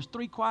warriors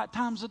 3 quiet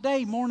times a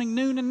day, morning,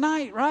 noon, and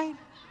night, right?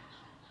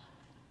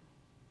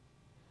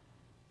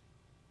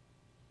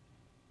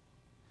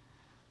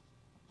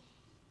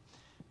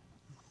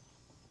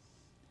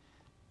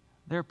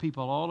 There are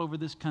people all over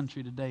this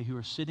country today who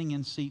are sitting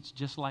in seats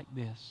just like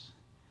this,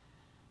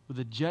 with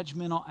a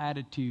judgmental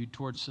attitude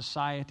towards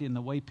society and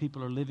the way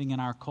people are living in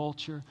our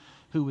culture,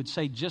 who would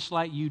say, just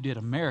like you did,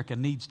 America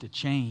needs to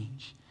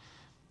change.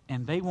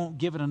 And they won't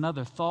give it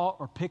another thought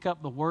or pick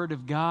up the Word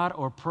of God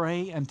or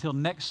pray until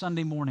next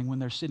Sunday morning when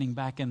they're sitting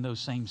back in those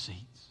same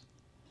seats.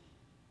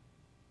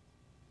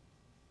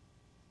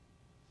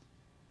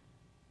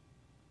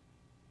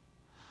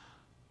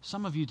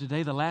 Some of you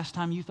today, the last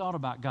time you thought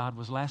about God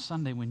was last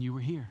Sunday when you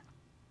were here.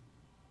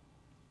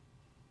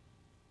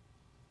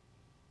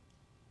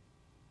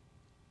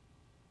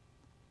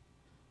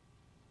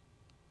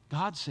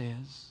 God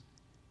says,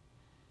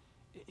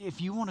 if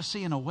you want to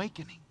see an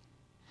awakening,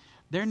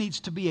 there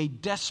needs to be a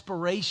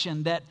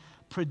desperation that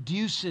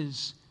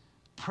produces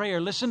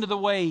prayer. Listen to the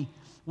way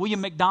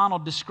William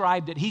MacDonald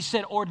described it. He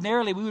said,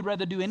 ordinarily we would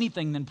rather do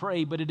anything than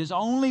pray, but it is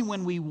only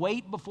when we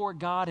wait before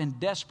God in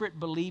desperate,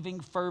 believing,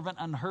 fervent,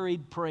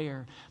 unhurried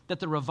prayer that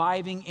the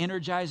reviving,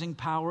 energizing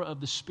power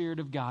of the Spirit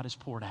of God is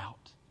poured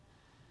out.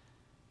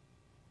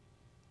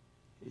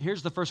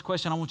 Here's the first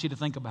question I want you to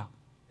think about.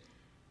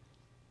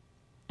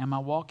 Am I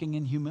walking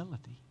in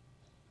humility?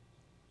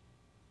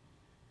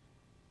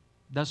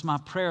 Does my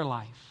prayer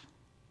life,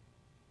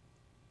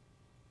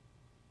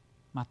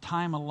 my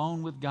time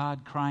alone with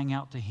God crying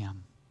out to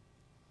Him,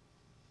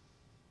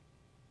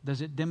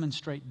 does it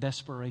demonstrate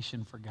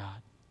desperation for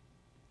God?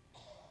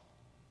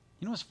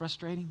 You know what's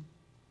frustrating?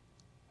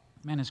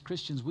 Man, as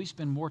Christians, we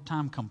spend more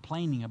time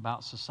complaining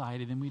about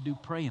society than we do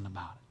praying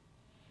about it.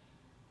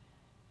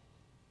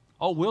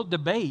 Oh, we'll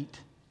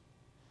debate.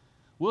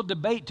 We'll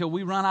debate till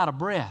we run out of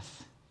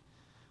breath.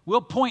 We'll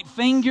point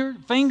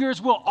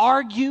fingers, we'll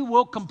argue,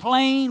 we'll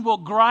complain, we'll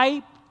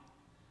gripe,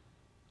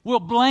 we'll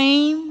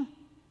blame.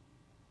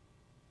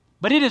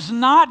 But it is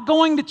not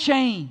going to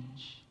change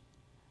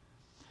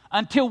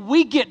until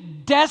we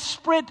get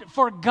desperate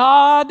for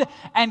God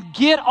and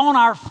get on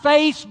our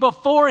face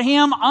before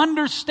Him,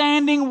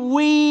 understanding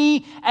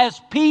we as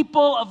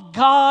people of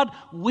God,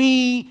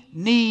 we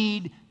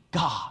need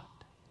God.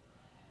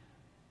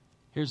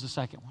 Here's the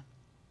second one.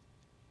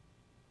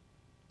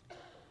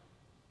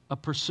 A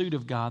pursuit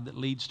of God that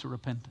leads to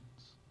repentance.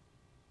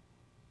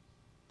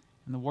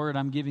 And the word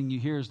I'm giving you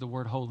here is the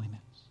word holiness.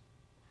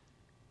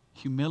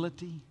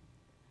 Humility,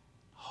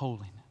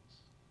 holiness.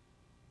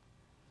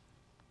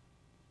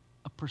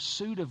 A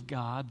pursuit of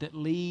God that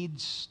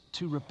leads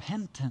to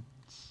repentance.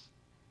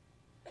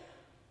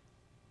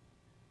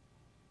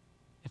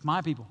 If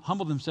my people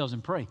humble themselves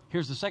and pray,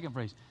 here's the second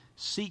phrase,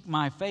 seek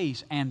my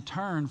face and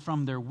turn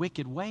from their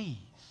wicked ways.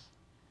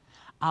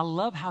 I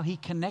love how He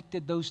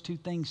connected those two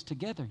things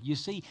together. You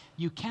see,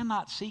 you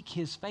cannot seek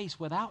His face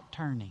without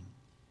turning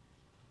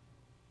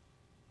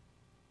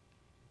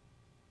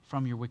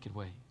from your wicked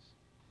ways.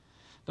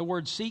 The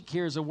word seek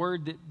here is a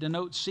word that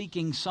denotes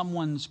seeking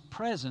someone's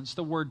presence.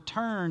 The word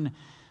turn,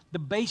 the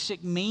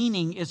basic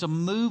meaning is a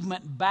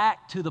movement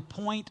back to the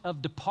point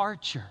of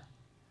departure.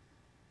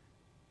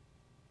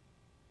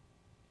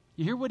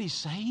 You hear what he's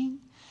saying?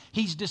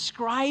 He's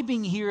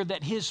describing here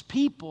that His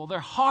people, their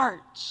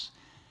hearts,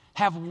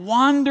 have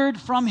wandered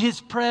from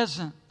His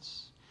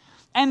presence,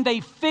 and they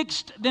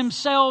fixed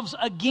themselves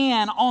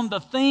again on the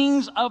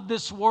things of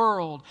this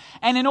world.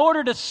 And in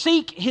order to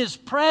seek His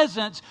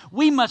presence,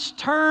 we must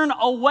turn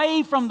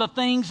away from the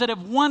things that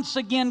have once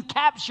again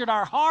captured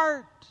our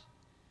heart.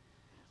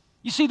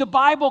 You see, the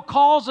Bible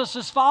calls us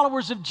as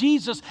followers of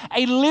Jesus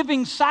a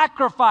living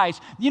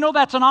sacrifice. You know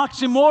that's an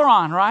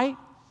oxymoron, right?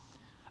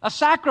 A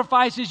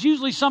sacrifice is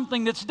usually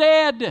something that's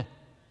dead.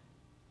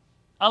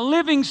 A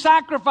living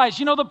sacrifice.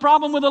 You know the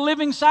problem with a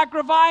living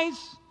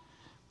sacrifice?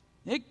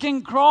 It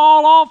can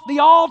crawl off the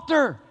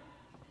altar.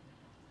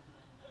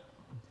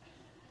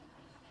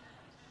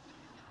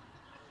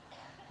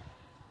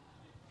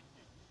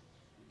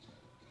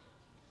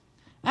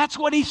 That's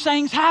what he's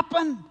saying's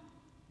happened.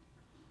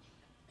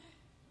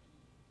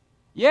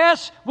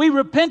 Yes, we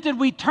repented,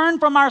 we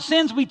turned from our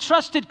sins, we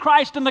trusted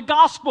Christ in the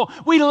gospel.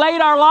 We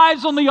laid our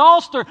lives on the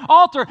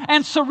altar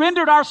and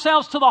surrendered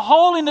ourselves to the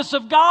holiness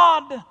of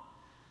God.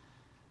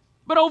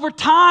 But over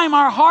time,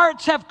 our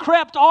hearts have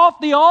crept off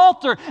the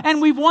altar,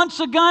 and we've once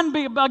again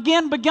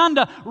begun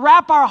to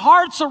wrap our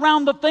hearts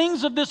around the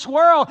things of this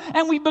world,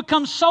 and we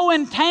become so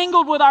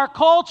entangled with our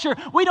culture,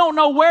 we don't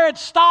know where it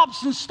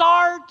stops and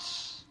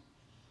starts.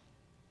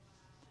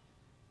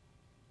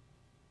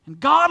 And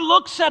God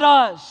looks at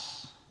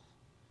us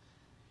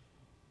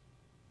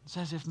and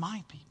says, if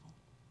my people.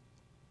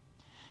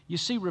 You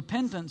see,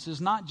 repentance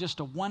is not just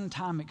a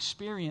one-time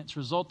experience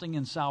resulting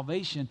in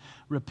salvation.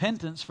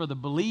 Repentance for the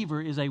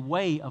believer is a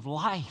way of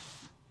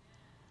life.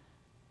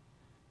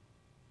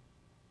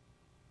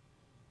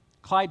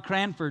 Clyde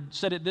Cranford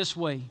said it this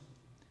way: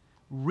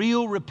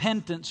 real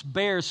repentance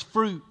bears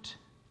fruit,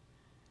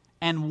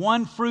 and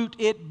one fruit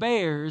it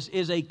bears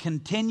is a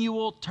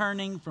continual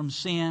turning from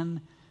sin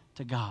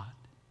to God.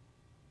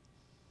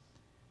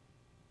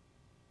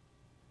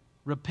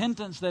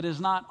 Repentance that is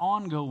not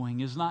ongoing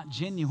is not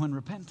genuine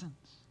repentance.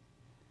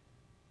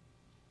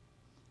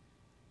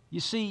 You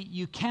see,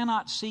 you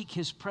cannot seek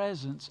His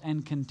presence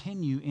and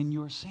continue in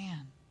your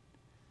sin.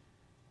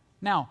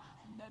 Now,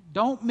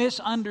 don't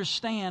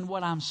misunderstand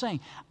what I'm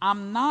saying.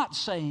 I'm not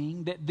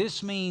saying that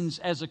this means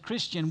as a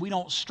Christian we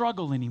don't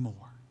struggle anymore.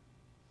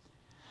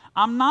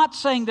 I'm not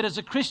saying that as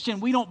a Christian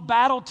we don't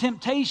battle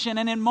temptation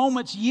and in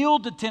moments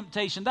yield to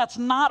temptation. That's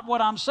not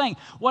what I'm saying.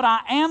 What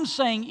I am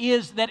saying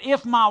is that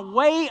if my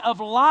way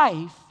of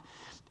life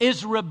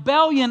is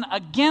rebellion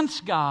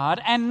against God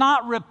and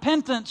not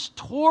repentance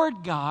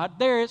toward God,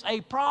 there is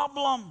a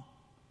problem.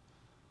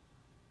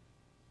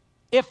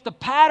 If the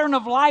pattern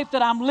of life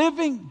that I'm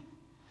living,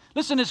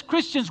 listen, as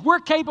Christians, we're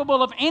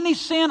capable of any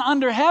sin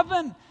under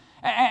heaven.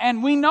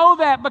 And we know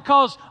that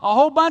because a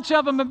whole bunch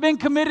of them have been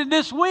committed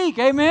this week.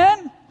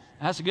 Amen?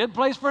 That's a good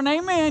place for an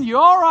amen. You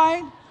all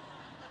right?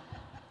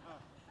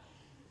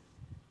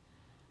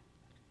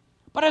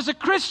 But as a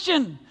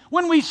Christian,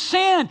 when we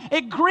sin,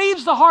 it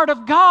grieves the heart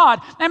of God.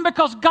 And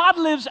because God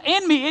lives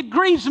in me, it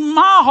grieves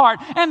my heart.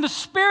 And the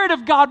Spirit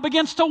of God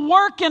begins to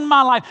work in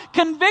my life,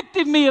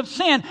 convicting me of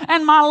sin.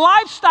 And my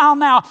lifestyle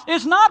now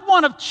is not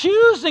one of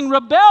choosing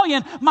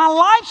rebellion. My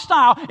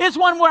lifestyle is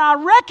one where I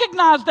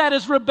recognize that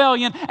as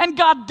rebellion. And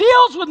God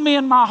deals with me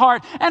in my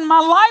heart. And my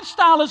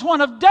lifestyle is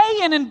one of day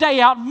in and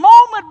day out,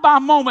 moment by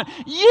moment,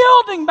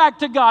 yielding back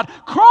to God,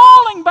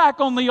 crawling back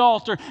on the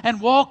altar, and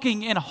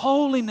walking in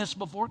holiness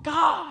before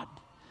God.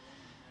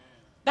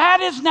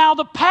 That is now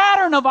the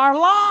pattern of our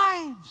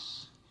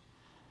lives.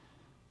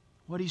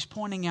 What he's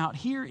pointing out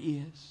here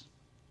is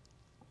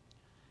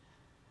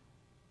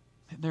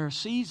that there are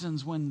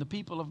seasons when the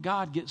people of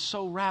God get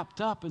so wrapped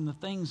up in the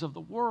things of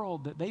the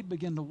world that they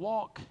begin to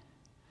walk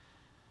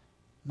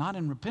not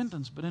in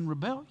repentance but in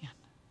rebellion.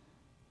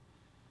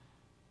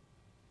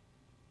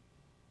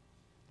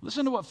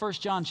 Listen to what 1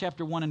 John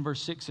chapter 1 and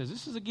verse 6 says.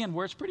 This is again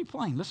where it's pretty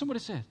plain. Listen what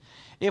it says.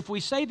 If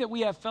we say that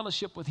we have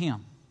fellowship with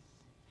Him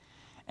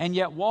and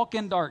yet walk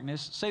in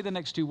darkness, say the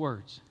next two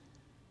words.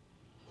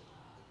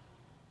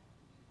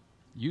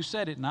 You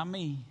said it, not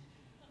me.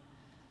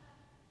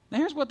 Now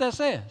here's what that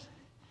says.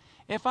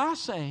 If I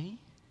say,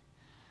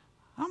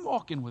 I'm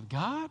walking with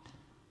God,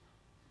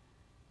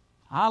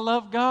 I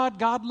love God,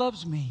 God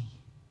loves me,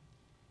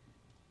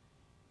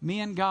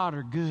 me and God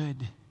are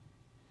good,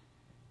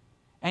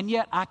 and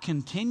yet I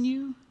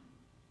continue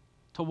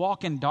to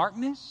walk in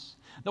darkness.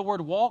 The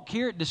word walk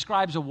here, it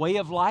describes a way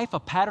of life, a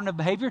pattern of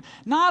behavior,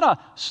 not a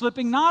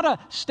slipping, not a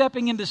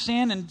stepping into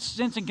sin and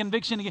sensing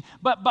conviction again,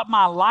 but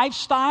my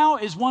lifestyle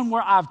is one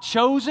where I've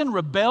chosen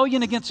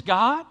rebellion against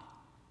God.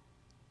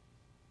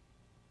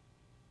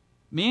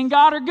 Me and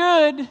God are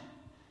good,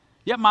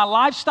 yet my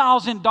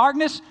lifestyle's in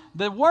darkness.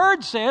 The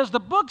word says, the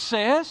book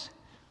says,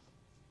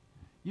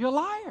 you're a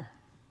liar.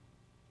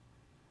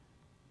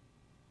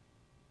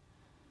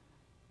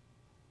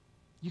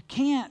 You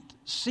can't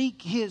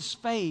seek His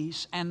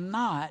face and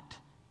not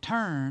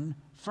turn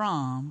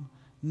from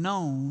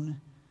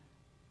known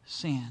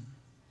sin.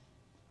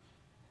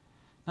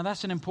 Now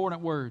that's an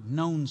important word,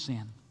 known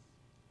sin.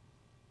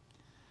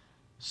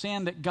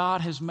 Sin that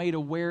God has made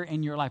aware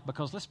in your life.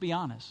 Because let's be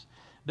honest,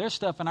 there's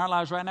stuff in our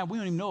lives right now we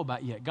don't even know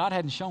about yet. God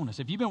hadn't shown us.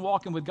 If you've been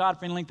walking with God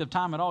for any length of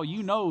time at all,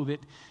 you know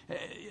that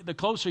the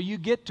closer you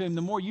get to Him,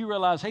 the more you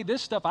realize, hey,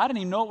 this stuff, I didn't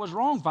even know it was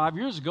wrong 5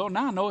 years ago.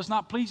 Now I know it's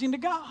not pleasing to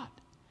God.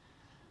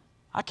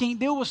 I can't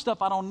deal with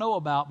stuff I don't know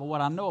about, but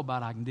what I know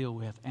about I can deal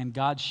with. And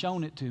God's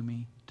shown it to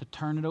me to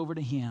turn it over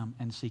to Him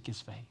and seek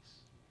His face.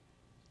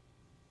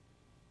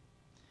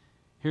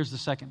 Here's the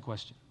second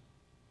question.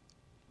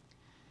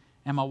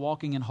 Am I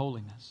walking in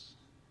holiness?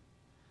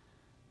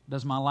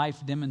 Does my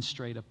life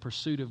demonstrate a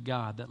pursuit of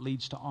God that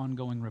leads to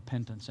ongoing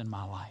repentance in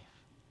my life?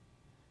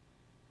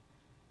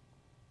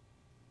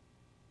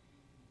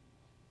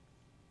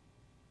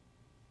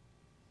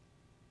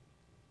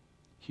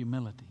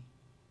 Humility.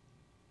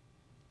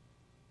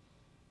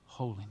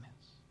 Holiness.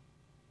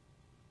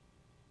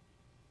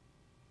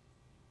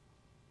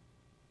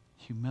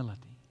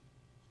 Humility.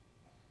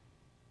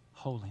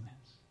 Holiness.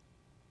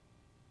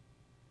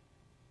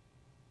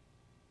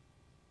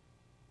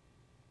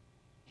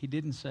 He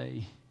didn't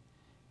say,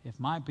 if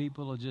my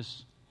people will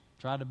just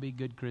try to be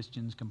good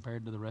Christians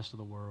compared to the rest of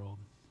the world.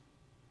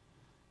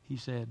 He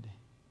said,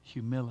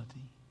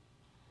 humility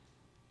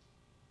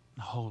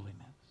and holiness.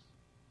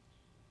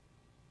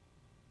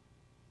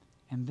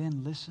 And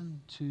then listen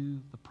to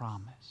the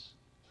promise.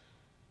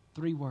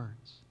 3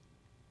 words.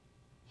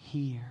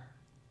 Hear.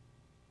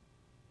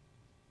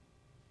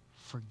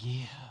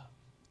 Forgive.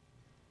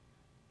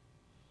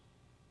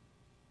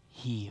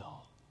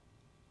 Heal.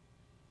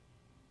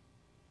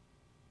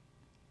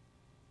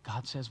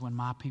 God says, when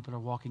my people are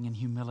walking in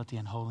humility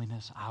and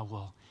holiness, I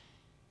will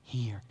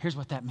hear. Here's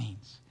what that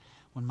means.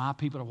 When my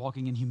people are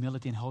walking in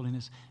humility and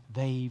holiness,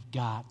 they've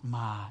got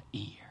my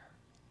ear.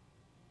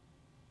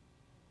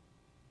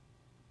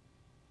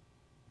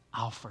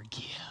 I'll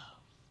forgive.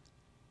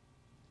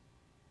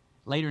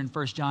 Later in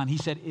 1 John, he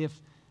said, if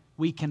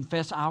we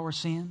confess our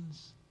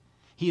sins,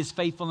 He is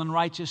faithful and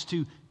righteous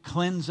to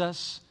cleanse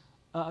us,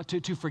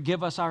 to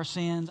forgive us our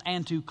sins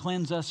and to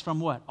cleanse us from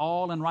what?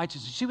 All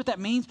unrighteousness. See what that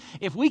means?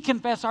 If we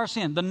confess our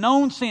sin, the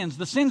known sins,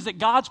 the sins that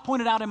God's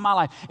pointed out in my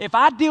life, if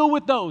I deal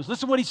with those,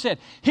 listen to what He said,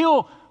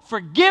 He'll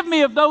forgive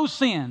me of those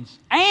sins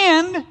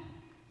and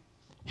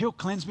He'll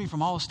cleanse me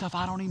from all the stuff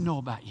I don't even know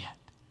about yet.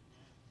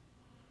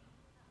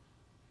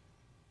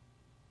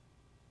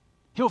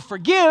 He'll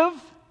forgive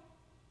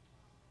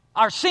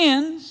our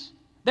sins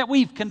that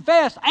we've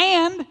confessed,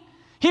 and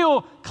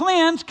He'll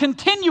cleanse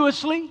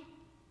continuously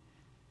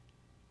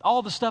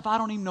all the stuff I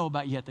don't even know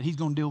about yet that He's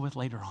going to deal with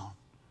later on.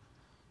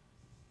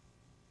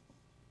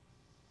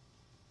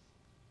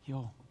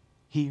 He'll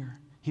hear,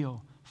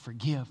 He'll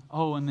forgive.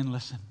 Oh, and then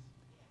listen,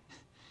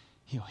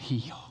 He'll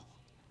heal.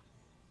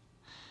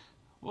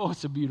 Oh,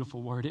 it's a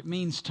beautiful word. It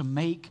means to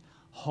make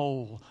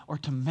whole or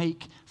to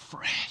make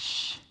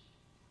fresh.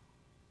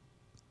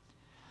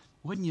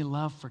 Wouldn't you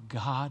love for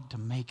God to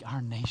make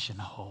our nation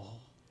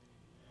whole?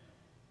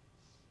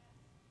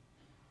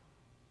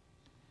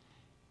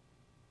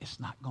 It's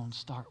not going to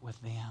start with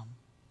them.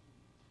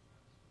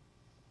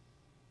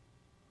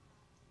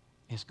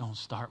 It's going to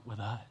start with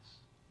us.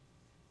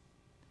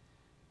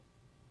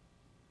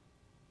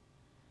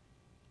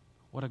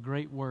 What a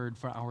great word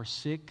for our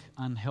sick,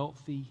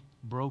 unhealthy,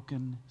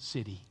 broken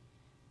city.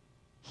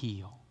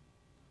 Heal.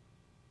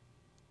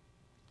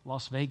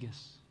 Las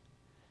Vegas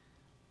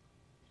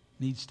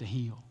needs to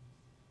heal.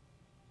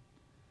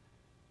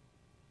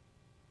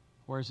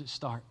 Where does it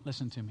start?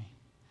 Listen to me.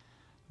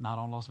 Not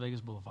on Las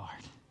Vegas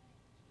Boulevard.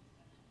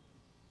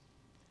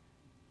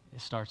 It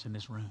starts in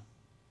this room.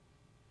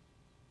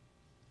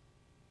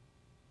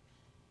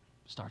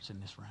 It starts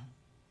in this room.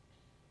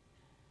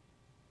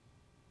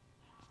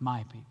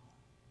 My people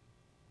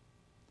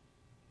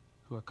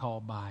who are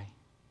called by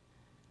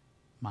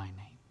my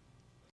name.